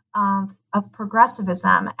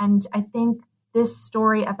progressivism. And I think this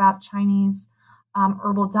story about Chinese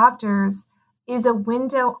herbal doctors is a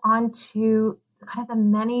window onto kind of the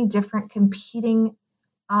many different competing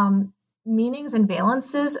meanings and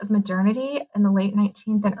valences of modernity in the late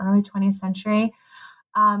 19th and early 20th century.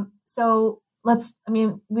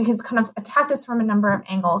 We can kind of attack this from a number of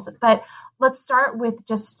angles, but let's start with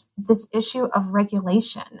just this issue of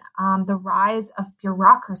regulation, the rise of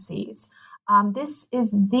bureaucracies. This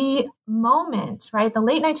is the moment, right? The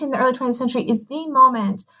late 19th and early 20th century is the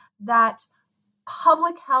moment that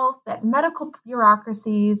public health, that medical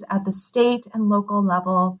bureaucracies at the state and local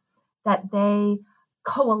level, that they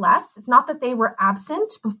coalesce. It's not that they were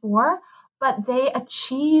absent before, but they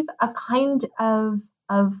achieve a kind of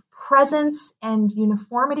presence and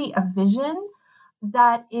uniformity of vision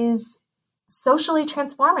that is socially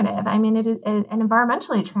transformative. I mean, it is and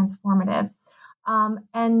environmentally transformative.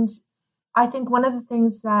 And I think one of the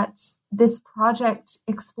things that this project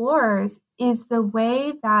explores is the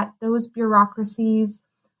way that those bureaucracies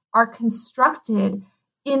are constructed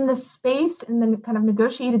in the space, in the kind of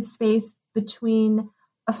negotiated space between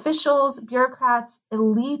officials, bureaucrats,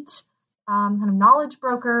 elite, kind of knowledge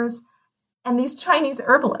brokers, and these Chinese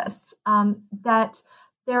herbalists, that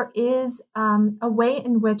there is a way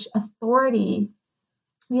in which the authority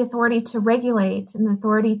to regulate and the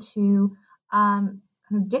authority to kind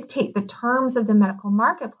of dictate the terms of the medical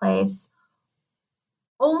marketplace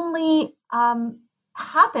only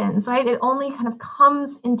happens, right? It only kind of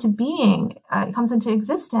comes into being, it comes into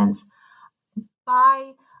existence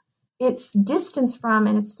by its distance from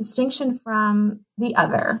and its distinction from the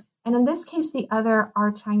other, And in this case, the other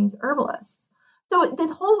are Chinese herbalists. So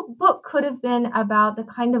this whole book could have been about the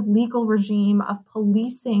kind of legal regime of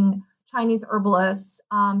policing Chinese herbalists,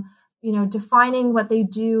 defining what they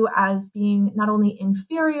do as being not only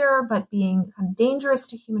inferior, but being kind of dangerous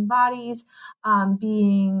to human bodies,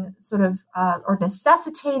 being sort of, or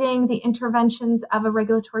necessitating the interventions of a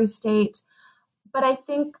regulatory state. But I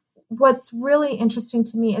think what's really interesting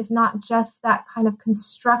to me is not just that kind of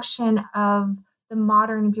construction of the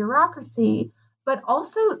modern bureaucracy, but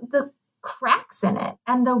also the cracks in it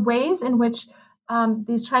and the ways in which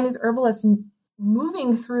these Chinese herbalists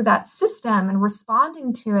moving through that system and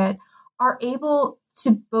responding to it are able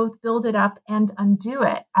to both build it up and undo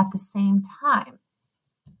it at the same time.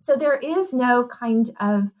 So there is no kind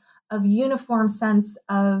of uniform sense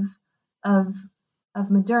of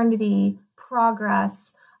modernity,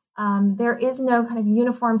 progress. There is no kind of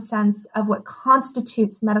uniform sense of what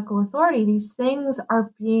constitutes medical authority. These things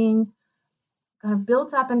are being kind of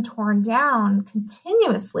built up and torn down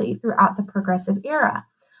continuously throughout the progressive era.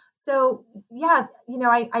 So, yeah,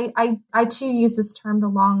 I too use this term, the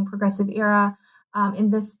long progressive era,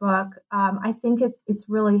 in this book. I think it's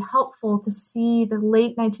really helpful to see the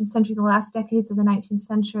late 19th century, the last decades of the 19th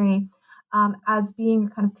century, as being a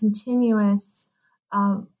kind of continuous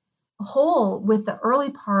whole with the early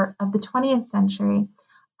part of the 20th century.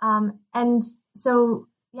 And so,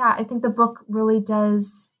 yeah, I think the book really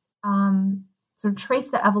does sort of trace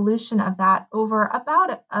the evolution of that over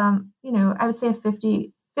about, I would say a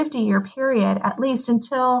 50-year period, at least,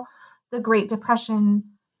 until the Great Depression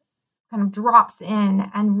kind of drops in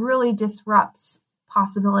and really disrupts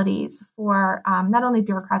possibilities for not only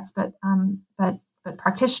bureaucrats, but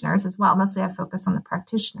practitioners as well. Mostly I focus on the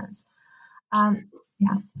practitioners.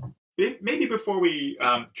 Maybe before we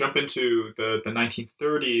jump into the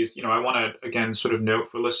 1930s, I want to, again, sort of note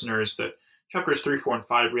for listeners that chapters 3, 4, and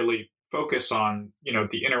 5 really focus on,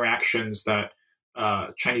 the interactions that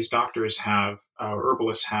Chinese doctors have,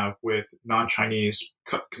 herbalists have with non-Chinese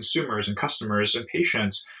consumers and customers and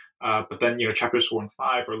patients. But then, chapters 4 and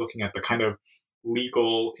 5 are looking at the kind of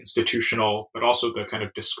legal, institutional, but also the kind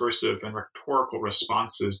of discursive and rhetorical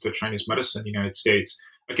responses to Chinese medicine in the United States,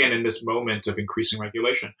 again, in this moment of increasing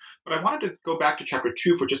regulation. But I wanted to go back to chapter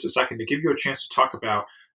 2 for just a second to give you a chance to talk about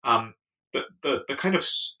the kind of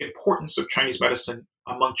importance of Chinese medicine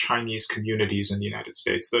among Chinese communities in the United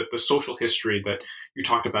States, the social history that you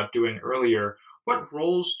talked about doing earlier. What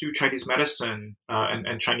roles do Chinese medicine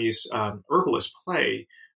and Chinese herbalists play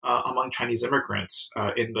among Chinese immigrants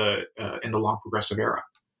in the long progressive era?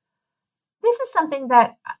 This is something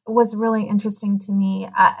that was really interesting to me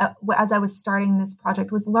as I was starting this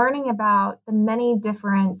project, was learning about the many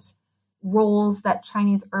different roles that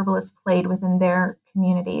Chinese herbalists played within their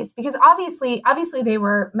communities. Because obviously they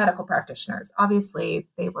were medical practitioners. Obviously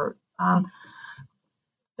they were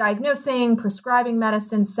diagnosing, prescribing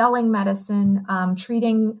medicine, selling medicine,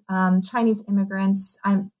 treating Chinese immigrants.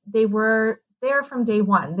 They were there from day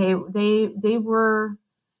one. They were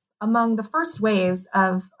among the first waves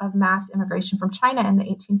of mass immigration from China in the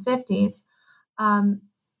 1850s.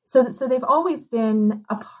 So they've always been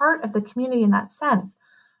a part of the community in that sense.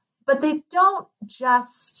 But they don't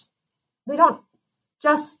just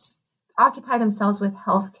occupy themselves with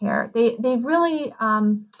healthcare. They really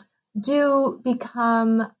do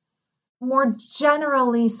become more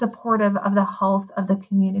generally supportive of the health of the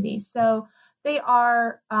community. So they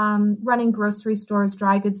are running grocery stores,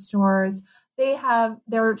 dry goods stores. They have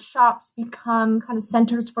their shops become kind of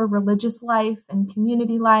centers for religious life and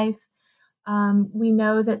community life. We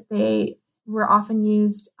know that they were often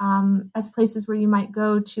used as places where you might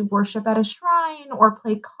go to worship at a shrine or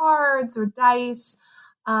play cards or dice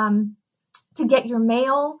to get your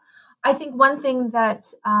mail. I think one thing that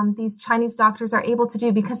these Chinese doctors are able to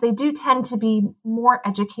do, because they do tend to be more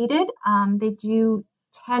educated, they do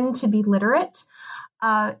tend to be literate,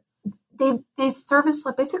 they serve as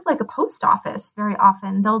basically like a post office very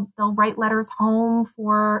often. They'll write letters home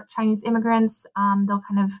for Chinese immigrants. They'll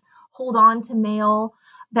kind of hold on to mail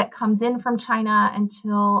that comes in from China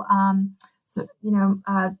until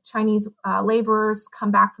Chinese laborers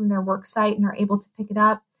come back from their work site and are able to pick it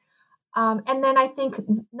up. And then I think,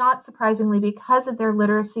 not surprisingly, because of their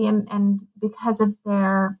literacy and because of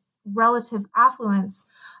their relative affluence,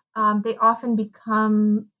 they often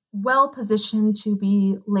become well positioned to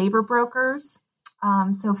be labor brokers.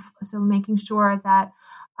 So making sure that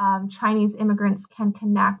Chinese immigrants can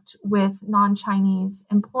connect with non-Chinese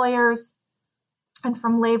employers. And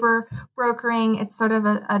from labor brokering, it's sort of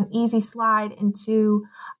an easy slide into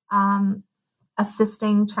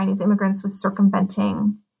assisting Chinese immigrants with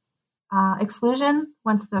circumventing exclusion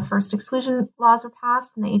once the first exclusion laws were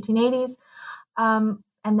passed in the 1880s,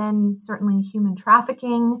 and then certainly human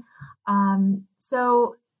trafficking.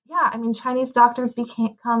 Chinese doctors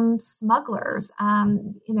become smugglers.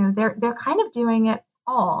 They're kind of doing it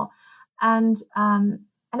all, and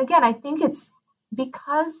again, I think it's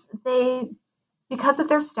because of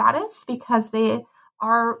their status, because they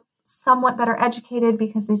are somewhat better educated,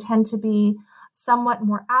 because they tend to be somewhat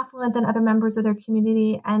more affluent than other members of their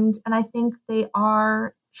community, and I think they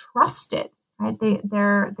are trusted. Right,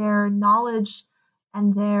 their knowledge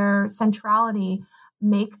and their centrality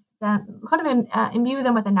make them kind of imbue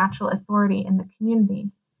them with a natural authority in the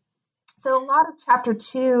community. So a lot of chapter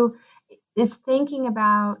 2 is thinking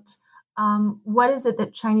about what is it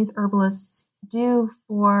that Chinese herbalists do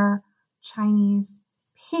for Chinese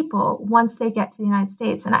people once they get to the United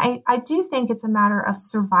States. And I do think it's a matter of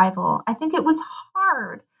survival. I think it was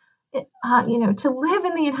hard, to live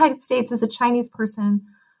in the United States as a Chinese person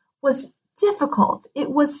was difficult.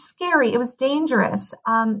 It was scary. It was dangerous.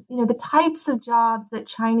 The types of jobs that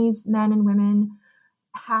Chinese men and women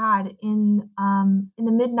had in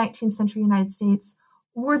the mid-19th century United States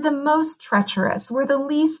were the most treacherous, were the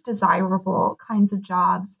least desirable kinds of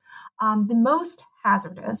jobs, the most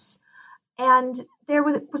hazardous. And there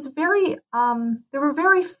were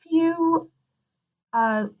very few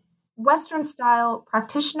Western-style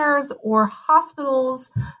practitioners or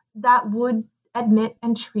hospitals that would admit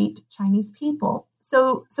and treat Chinese people.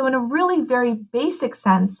 So in a really very basic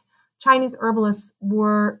sense, Chinese herbalists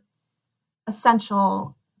were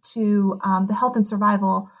essential to the health and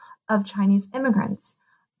survival of Chinese immigrants.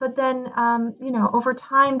 But then, over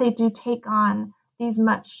time, they do take on these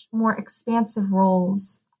much more expansive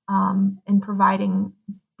roles in providing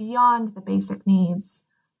beyond the basic needs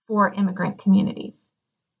for immigrant communities.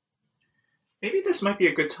 Maybe this might be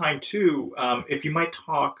a good time, too, if you might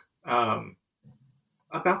talk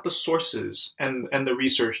about the sources and the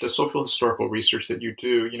research, the social historical research that you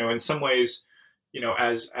do. In some ways,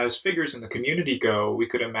 as figures in the community go, we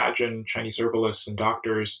could imagine Chinese herbalists and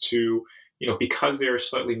doctors to, because they're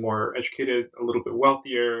slightly more educated, a little bit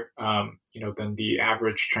wealthier, than the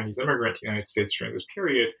average Chinese immigrant to the United States during this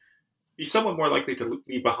period, be somewhat more likely to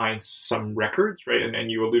leave behind some records, right?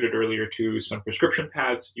 And you alluded earlier to some prescription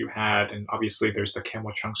pads you had, and obviously there's the Kam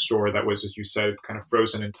Wah-Chung store that was, as you said, kind of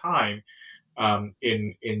frozen in time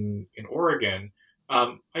in Oregon.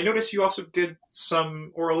 I noticed you also did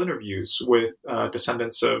some oral interviews with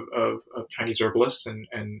descendants of Chinese herbalists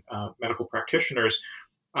and medical practitioners.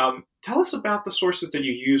 Tell us about the sources that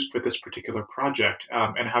you used for this particular project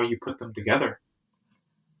and how you put them together.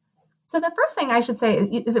 So the first thing I should say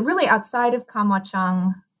is that really outside of Kam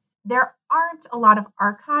Wah-Chung, there aren't a lot of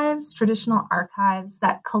archives, traditional archives,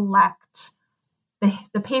 that collect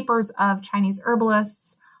the papers of Chinese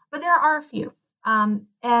herbalists, but there are a few.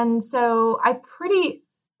 And so I pretty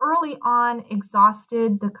early on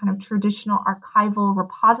exhausted the kind of traditional archival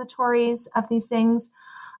repositories of these things.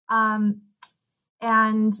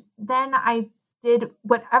 And then I did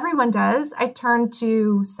what everyone does. I turned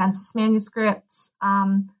to census manuscripts,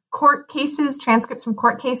 court cases, transcripts from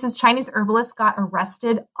court cases. Chinese herbalists got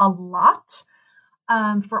arrested a lot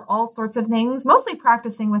for all sorts of things, mostly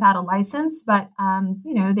practicing without a license, but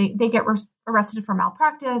they get arrested for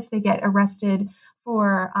malpractice. They get arrested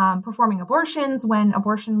for performing abortions when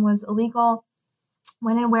abortion was illegal,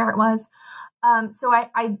 when and where it was. So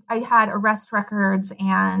I had arrest records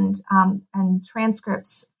and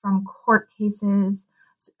transcripts from court cases,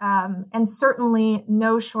 and certainly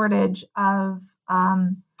no shortage of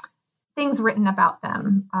things written about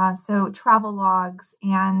them. So travel logs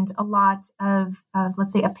and a lot of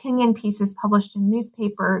let's say, opinion pieces published in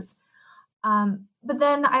newspapers. But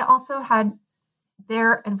then I also had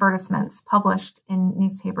their advertisements published in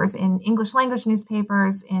newspapers, in English language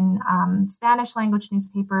newspapers, in Spanish language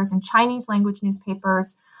newspapers, in Chinese language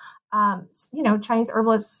newspapers. Chinese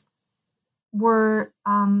herbalists were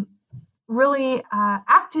really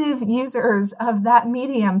active users of that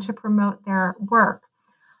medium to promote their work.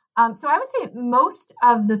 So I would say most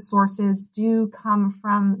of the sources do come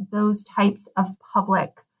from those types of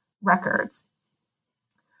public records.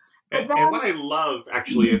 And what I love,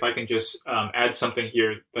 actually, if I can just add something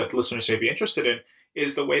here that listeners may be interested in,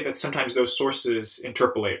 is the way that sometimes those sources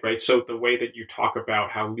interpolate, right? So the way that you talk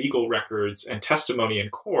about how legal records and testimony in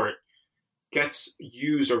court gets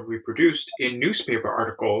used or reproduced in newspaper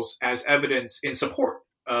articles as evidence in support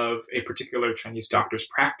of a particular Chinese doctor's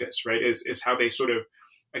practice, right? Is how they sort of,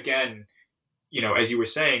 again, as you were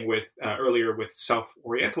saying with earlier with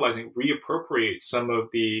self-orientalizing, reappropriate some of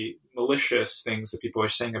the malicious things that people are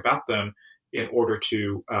saying about them in order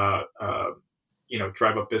to,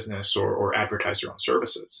 drive up business or advertise your own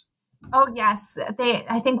services. Oh, yes.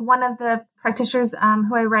 I think one of the practitioners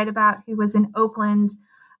who I write about, who was in Oakland,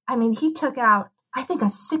 I mean, he took out, I think, a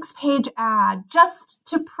 6-page ad just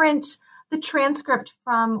to print the transcript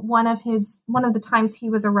from one of the times he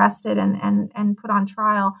was arrested and put on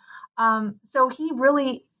trial. So he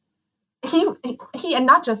really, and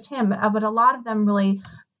not just him, but a lot of them really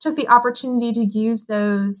took the opportunity to use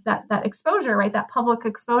that exposure, right? That public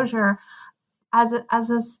exposure as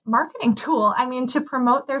a marketing tool. I mean, to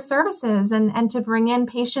promote their services and to bring in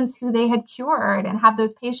patients who they had cured and have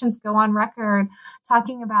those patients go on record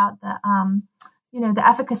talking about the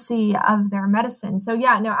efficacy of their medicine. So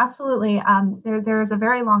yeah, no, absolutely. There is a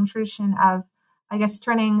very long tradition of, I guess,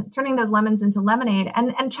 turning those lemons into lemonade.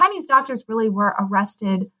 And Chinese doctors really were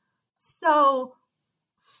arrested so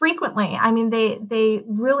frequently. I mean, they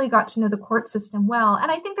really got to know the court system well. And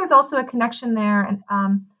I think there's also a connection there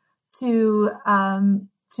to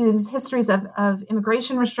these histories of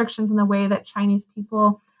immigration restrictions and the way that Chinese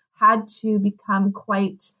people had to become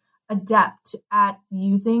quite adept at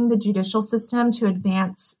using the judicial system to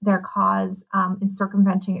advance their cause in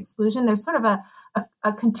circumventing exclusion. There's sort of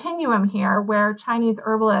a continuum here where Chinese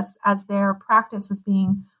herbalists, as their practice was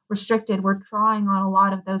being restricted, were drawing on a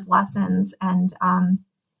lot of those lessons and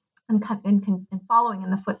following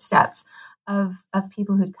in the footsteps of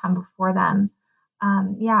people who'd come before them.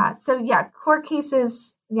 Court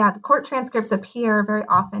cases, the court transcripts appear very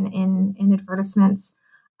often in advertisements.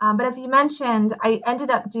 But as you mentioned, I ended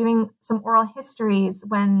up doing some oral histories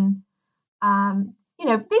when,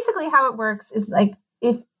 basically how it works is like,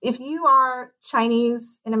 if you are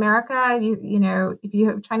Chinese in America, if you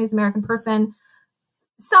have a Chinese American person,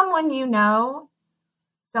 someone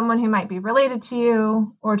someone who might be related to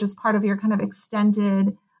you or just part of your kind of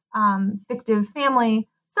extended fictive family,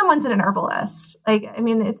 someone's an herbalist. Like, I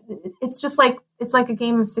mean, it's just like, it's like a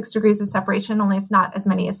game of 6 degrees of separation, only it's not as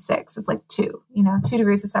many as 6. It's like 2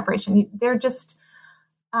 degrees of separation. They're just,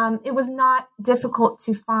 it was not difficult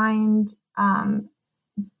to find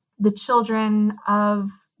the children of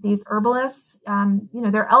these herbalists.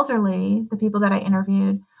 They're elderly, the people that I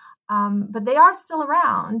interviewed, but they are still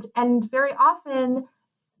around. And very often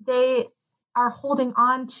they are holding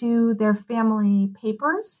on to their family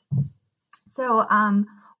papers. So,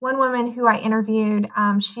 one woman who I interviewed,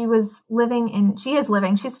 she's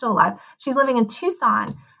still alive. She's living in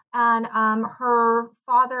Tucson, and her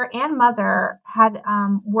father and mother had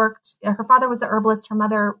worked. Her father was the herbalist. Her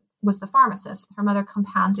mother was the pharmacist. Her mother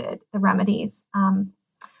compounded the remedies.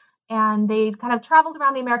 And they kind of traveled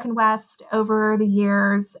around the American West over the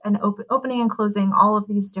years and opening and closing all of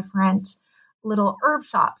these different little herb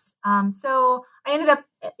shops. So I ended up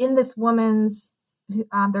in this woman's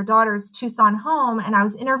their daughter's Tucson home, and I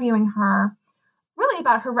was interviewing her really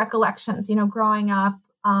about her recollections, growing up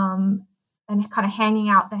and kind of hanging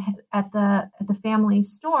out at the family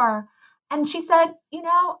store. And she said,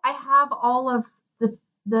 I have all of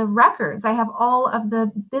the records. I have all of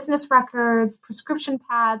the business records, prescription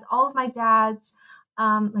pads, all of my dad's,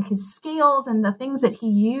 like his scales and the things that he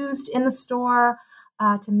used in the store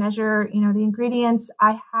to measure, the ingredients.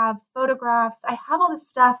 I have photographs. I have all this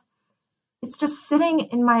stuff. It's just sitting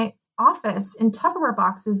in my office in Tupperware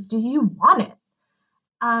boxes. Do you want it?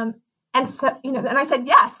 And so, and I said,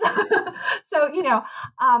 yes. So,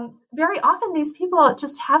 very often these people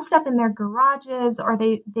just have stuff in their garages, or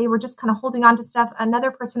they were just kind of holding on to stuff. Another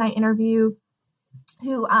person I interviewed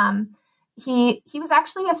who, he was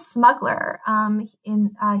actually a smuggler.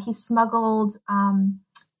 He smuggled,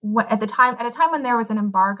 at a time when there was an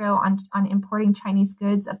embargo on importing Chinese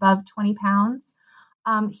goods above 20 pounds.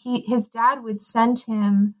 His dad would send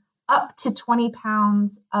him up to 20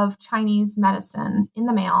 pounds of Chinese medicine in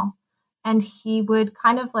the mail. And he would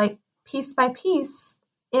kind of like piece by piece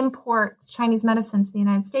import Chinese medicine to the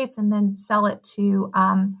United States and then sell it to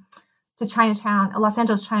Chinatown, Los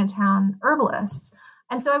Angeles Chinatown herbalists.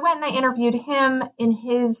 And so I went and I interviewed him in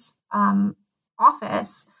his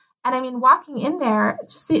office. And I mean, walking in there,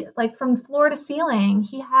 just see, like from floor to ceiling,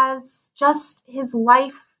 he has just his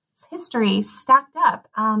life history stacked up.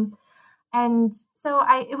 And so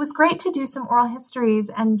it was great to do some oral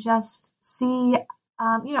histories and just see,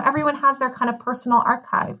 everyone has their kind of personal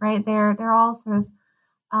archive, right? They're all sort of,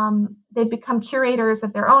 they've become curators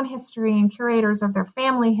of their own history and curators of their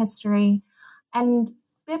family history. And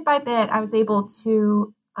bit by bit, I was able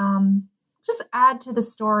to just add to the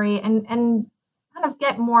story and kind of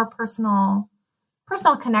get more personal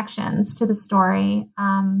connections to the story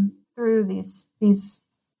through these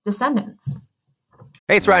descendants.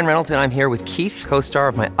 Hey, it's Ryan Reynolds, and I'm here with Keith, co-star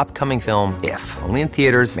of my upcoming film, If, only in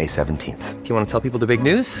theaters May 17th. Do you want to tell people the big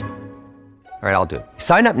news? All right, I'll do it.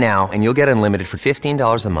 Sign up now and you'll get unlimited for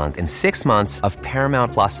 $15 a month and 6 months of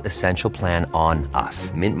Paramount Plus Essential Plan on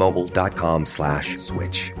us.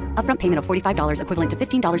 MintMobile.com/switch. Upfront payment of $45 equivalent to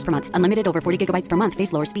 $15 per month. Unlimited over 40 gigabytes per month.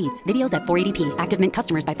 Face lower speeds. Videos at 480p. Active Mint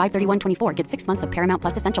customers by 531.24 get 6 months of Paramount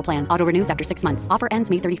Plus Essential Plan. Auto renews after 6 months. Offer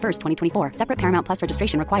ends May 31st, 2024. Separate Paramount Plus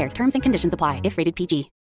registration required. Terms and conditions apply if rated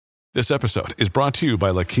PG. This episode is brought to you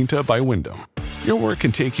by La Quinta by Wyndham. Your work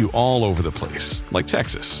can take you all over the place, like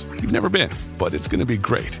Texas. You've never been, but it's going to be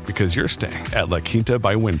great because you're staying at La Quinta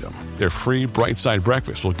by Wyndham. Their free Bright Side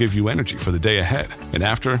breakfast will give you energy for the day ahead. And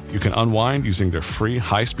after, you can unwind using their free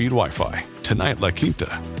high-speed Wi-Fi. Tonight, La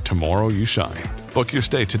Quinta. Tomorrow, you shine. Book your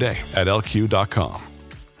stay today at LQ.com.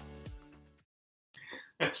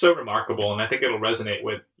 It's so remarkable, and I think it'll resonate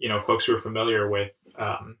with, folks who are familiar with,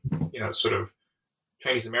 sort of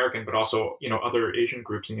Chinese American, but also, other Asian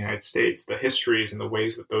groups in the United States, the histories and the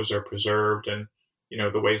ways that those are preserved, and,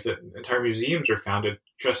 the ways that entire museums are founded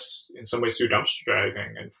just in some ways through dumpster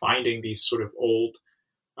diving and finding these sort of old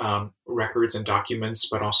records and documents,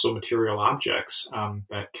 but also material objects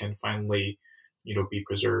that can finally, be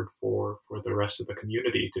preserved for the rest of the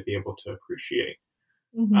community to be able to appreciate.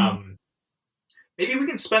 Mm-hmm. Maybe we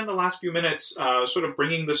can spend the last few minutes sort of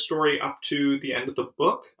bringing the story up to the end of the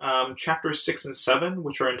book. Chapters 6 and 7,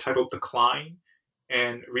 which are entitled Decline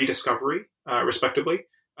and Rediscovery, respectively,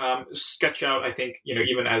 sketch out, I think,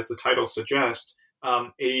 even as the title suggests,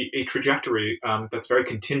 a trajectory that's very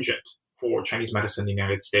contingent for Chinese medicine in the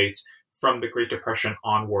United States from the Great Depression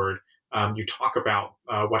onward. You talk about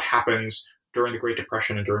what happens during the Great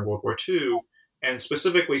Depression and during World War II, and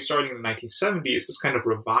specifically starting in the 1970s, this kind of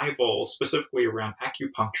revival, specifically around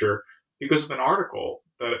acupuncture, because of an article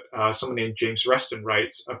that someone named James Reston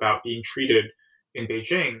writes about being treated in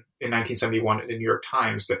Beijing in 1971 in the New York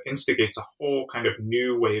Times that instigates a whole kind of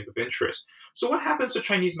new wave of interest. So what happens to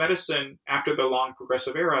Chinese medicine after the long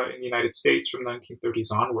progressive era in the United States from the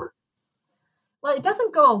 1930s onward? Well, it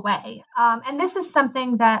doesn't go away. And this is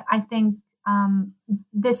something that I think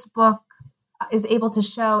this book is able to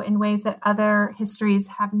show in ways that other histories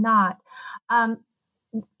have not.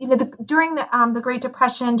 During the Great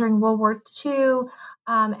Depression, during World War II,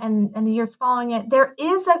 and the years following it, there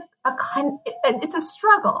is it's a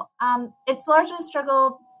struggle. It's largely a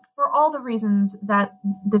struggle for all the reasons that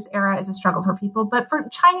this era is a struggle for people, but for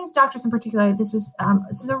Chinese doctors in particular, this is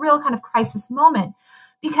a real kind of crisis moment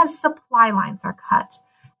because supply lines are cut,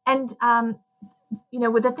 and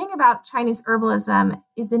with the thing about Chinese herbalism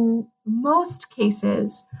is in most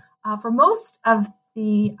cases, for most of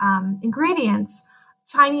the ingredients,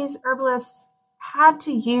 Chinese herbalists had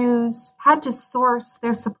to source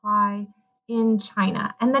their supply in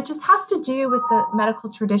China. And that just has to do with the medical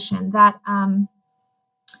tradition that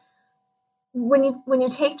when you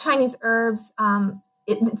take Chinese herbs,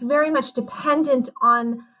 it's very much dependent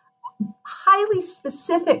on highly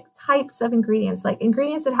specific types of ingredients, like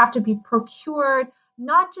ingredients that have to be procured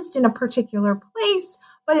not just in a particular place,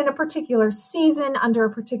 but in a particular season, under a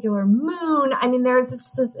particular moon. I mean, there's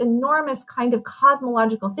this enormous kind of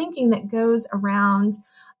cosmological thinking that goes around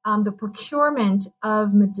the procurement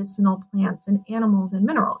of medicinal plants and animals and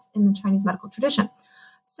minerals in the Chinese medical tradition.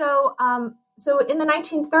 So in the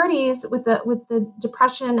 1930s, with the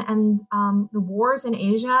Depression and the wars in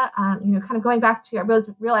Asia, kind of going back to, I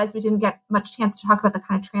realized we didn't get much chance to talk about the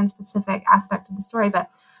kind of trans-Pacific aspect of the story, but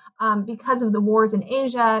because of the wars in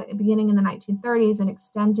Asia, beginning in the 1930s and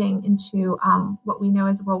extending into what we know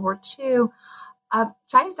as World War II,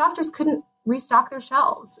 Chinese doctors couldn't restock their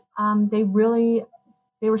shelves. They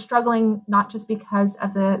were struggling not just because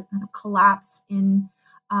of the collapse in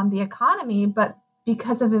the economy, but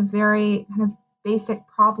because of a very kind of basic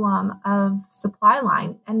problem of supply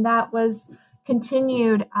line. And that was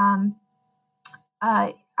continued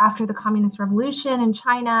after the Communist Revolution in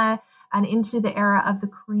China and into the era of the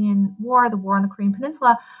Korean War, the war on the Korean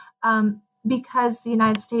Peninsula, because the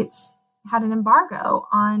United States had an embargo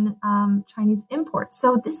on Chinese imports.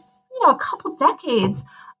 So this is, a couple decades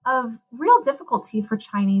of real difficulty for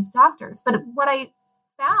Chinese doctors. But what I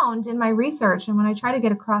found in my research and when I try to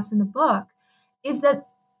get across in the book is that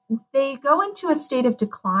they go into a state of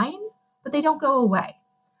decline, but they don't go away.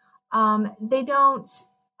 They don't,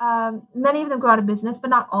 many of them go out of business, but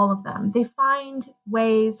not all of them. They find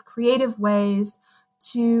ways, creative ways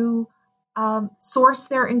to source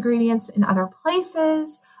their ingredients in other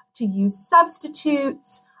places, to use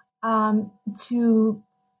substitutes, to,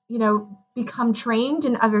 become trained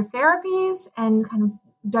in other therapies and kind of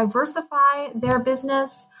diversify their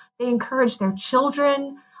business. They encourage their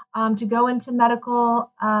children to go into medical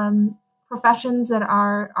professions that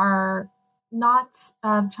are not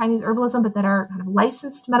Chinese herbalism, but that are kind of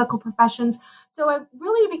licensed medical professions. So I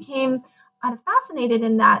really became kind of fascinated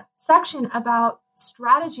in that section about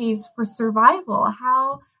strategies for survival,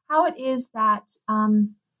 how it is that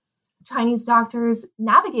Chinese doctors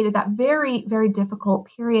navigated that very, very difficult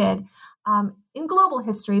period in global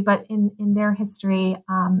history, but in their history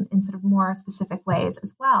in sort of more specific ways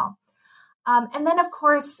as well. And then, of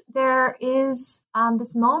course, there is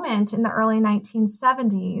this moment in the early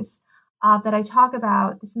 1970s that I talk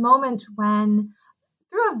about, this moment when,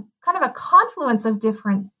 through a kind of a confluence of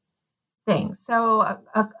different things, so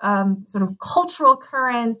sort of cultural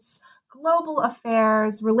currents, global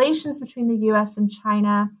affairs, relations between the U.S. and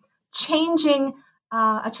China,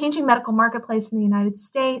 a changing medical marketplace in the United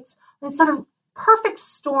States, this sort of perfect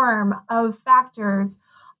storm of factors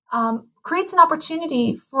creates an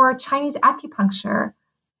opportunity for Chinese acupuncture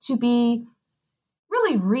to be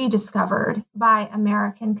really rediscovered by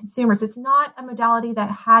American consumers. It's not a modality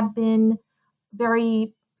that had been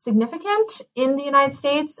very significant in the United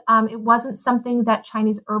States. It wasn't something that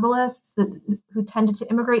Chinese herbalists who tended to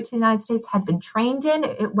immigrate to the United States had been trained in.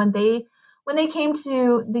 When they came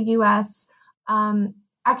to the U.S.,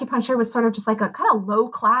 acupuncture was sort of just like a kind of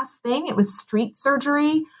low-class thing. It was street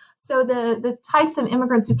surgery. So the types of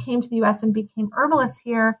immigrants who came to the U.S. and became herbalists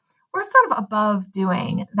here were sort of above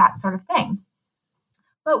doing that sort of thing.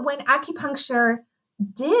 But when acupuncture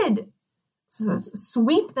did sort of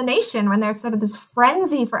sweep the nation, when there's sort of this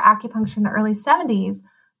frenzy for acupuncture in the early 70s,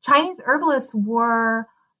 Chinese herbalists were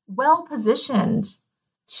well positioned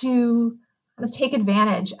to kind of take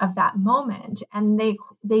advantage of that moment. And they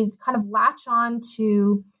kind of latch on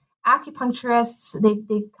to acupuncturists. They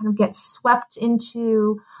kind of get swept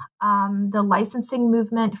into the licensing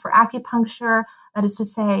movement for acupuncture. That is to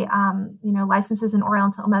say, licenses in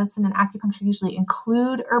Oriental medicine and acupuncture usually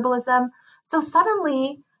include herbalism. So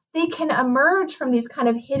suddenly they can emerge from these kind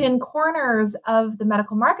of hidden corners of the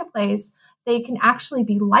medical marketplace. They can actually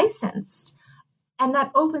be licensed. And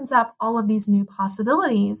that opens up all of these new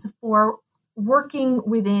possibilities for working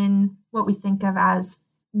within what we think of as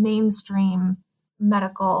mainstream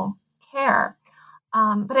medical care.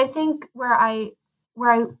 But I think where I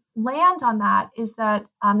land on that is that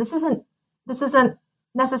this isn't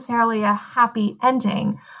necessarily a happy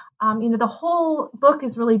ending. The whole book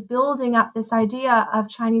is really building up this idea of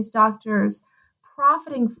Chinese doctors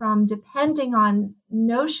profiting from depending on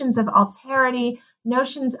notions of alterity,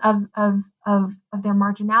 notions of their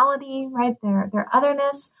marginality, right? Their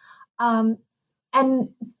otherness. And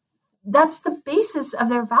that's the basis of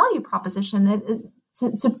their value proposition.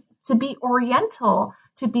 To be Oriental,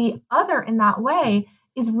 to be other in that way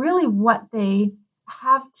is really what they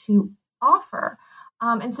have to offer.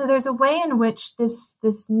 And so there's a way in which this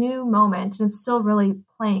new moment, and it's still really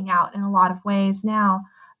playing out in a lot of ways now,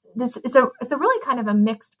 it's a really kind of a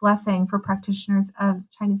mixed blessing for practitioners of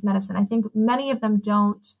Chinese medicine. I think many of them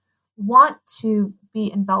don't want to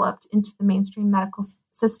be enveloped into the mainstream medical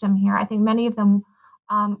system here. I think many of them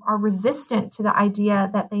are resistant to the idea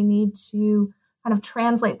that they need to kind of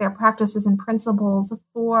translate their practices and principles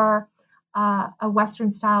for a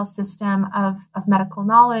Western style system of medical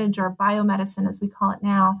knowledge, or biomedicine as we call it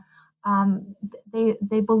now.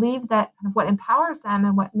 They believe that kind of what empowers them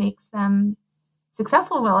and what makes them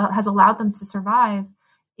successful, has allowed them to survive,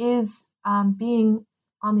 is being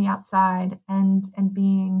on the outside and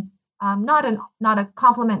being not a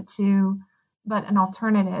complement to, but an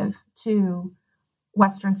alternative to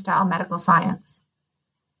Western style medical science.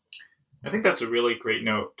 I think that's a really great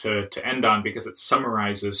note to end on, because it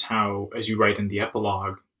summarizes how, as you write in the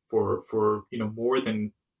epilogue, for more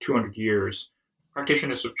than 200 years,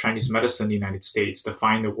 practitioners of Chinese medicine in the United States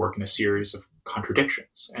define their work in a series of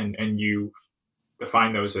contradictions, and you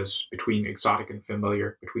define those as between exotic and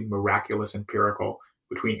familiar, between miraculous and empirical,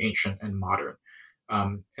 between ancient and modern.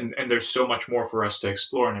 And there's so much more for us to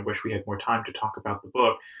explore, and I wish we had more time to talk about the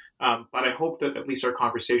book. But I hope that at least our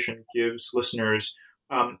conversation gives listeners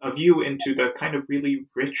a view into the kind of really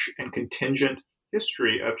rich and contingent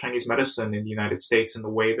history of Chinese medicine in the United States, and the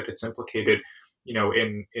way that it's implicated,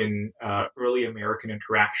 in early American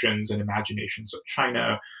interactions and imaginations of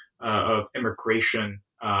China, of immigration,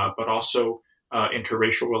 but also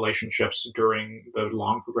interracial relationships during the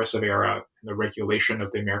long progressive era and the regulation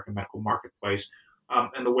of the American medical marketplace,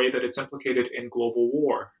 and the way that it's implicated in global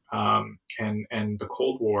war and the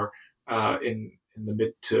Cold War in the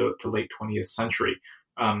mid to late 20th century.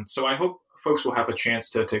 So I hope folks will have a chance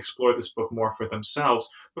to explore this book more for themselves.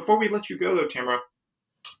 Before we let you go, though, Tamara,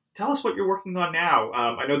 tell us what you're working on now.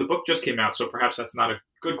 I know the book just came out, so perhaps that's not a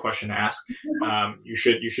good question to ask. You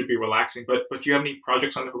should be relaxing, but do you have any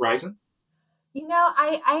projects on the horizon?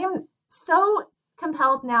 I am so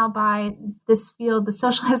compelled now by this field, the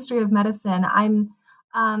social history of medicine.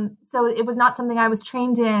 So it was not something I was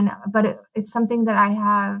trained in, but it's something that I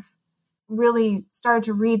have really started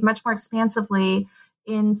to read much more expansively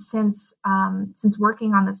since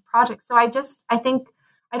working on this project. So I think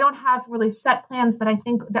I don't have really set plans, but I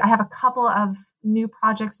think that I have a couple of new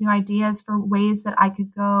projects, new ideas for ways that I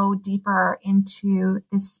could go deeper into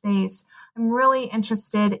this space. I'm really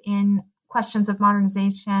interested in questions of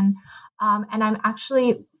modernization. And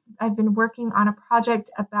I've been working on a project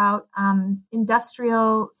about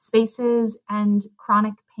industrial spaces and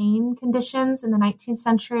chronic pain conditions in the 19th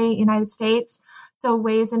century United States. So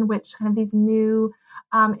ways in which kind of these new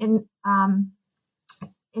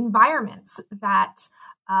environments that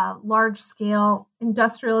large-scale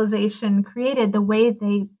industrialization created, the way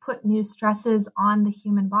they put new stresses on the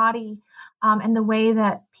human body, and the way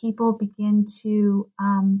that people begin to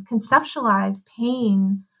conceptualize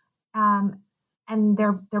pain and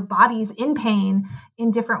their bodies in pain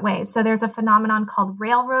in different ways. So there's a phenomenon called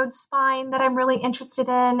railroad spine that I'm really interested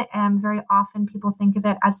in, and very often people think of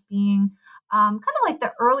it as being kind of like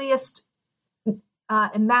the earliest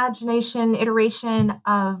imagination iteration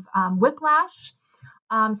of whiplash.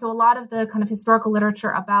 So a lot of the kind of historical literature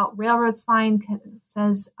about railroad spine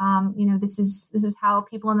says, this is how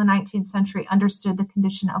people in the 19th century understood the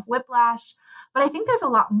condition of whiplash. But I think there's a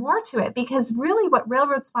lot more to it, because really what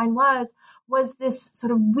railroad spine was this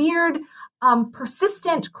sort of weird,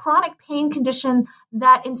 persistent chronic pain condition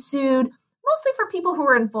that ensued mostly for people who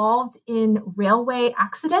were involved in railway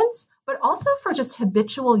accidents, but also for just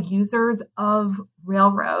habitual users of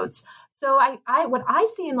railroads. So what I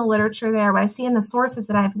see in the literature there, what I see in the sources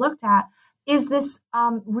that I've looked at, is this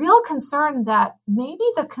real concern that maybe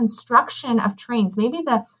the construction of trains, maybe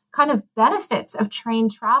the kind of benefits of train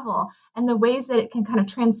travel and the ways that it can kind of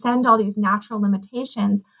transcend all these natural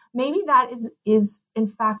limitations, maybe that is in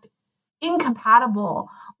fact incompatible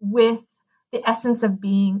with the essence of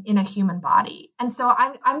being in a human body. And so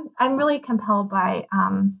I'm really compelled by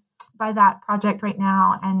that project right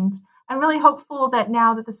now, and I'm really hopeful that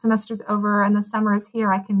now that the semester's over and the summer is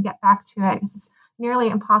here, I can get back to it, because it's nearly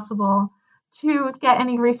impossible to get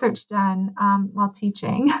any research done while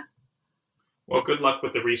teaching. Well, good luck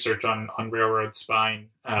with the research on railroad spine.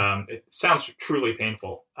 It sounds truly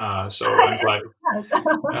painful. So I'm glad.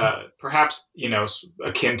 Perhaps,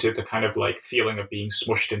 akin to the kind of like feeling of being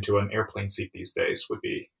smushed into an airplane seat these days would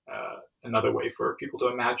be another way for people to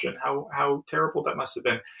imagine how terrible that must have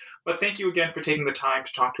been. But thank you again for taking the time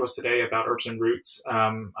to talk to us today about Herbs and Roots.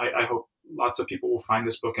 I hope lots of people will find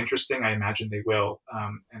this book interesting. I imagine they will.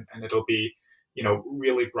 And it'll be,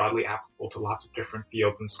 really broadly applicable to lots of different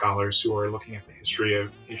fields and scholars who are looking at the history of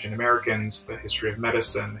Asian Americans, the history of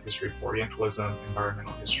medicine, the history of Orientalism,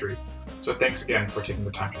 environmental history. So thanks again for taking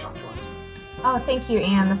the time to talk to us. Oh, thank you,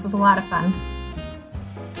 Ian. This was a lot of fun.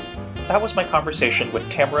 That was my conversation with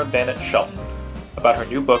Tamara Vanett Shelton about her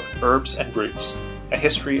new book, Herbs and Roots, A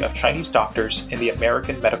History of Chinese Doctors in the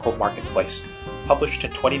American Medical Marketplace, published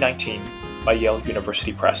in 2019 by Yale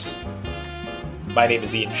University Press. My name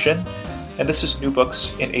is Ian Shin, and this is New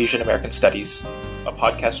Books in Asian American Studies, a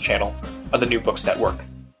podcast channel on the New Books Network.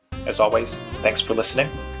 As always, thanks for listening.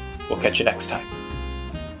 We'll catch you next time.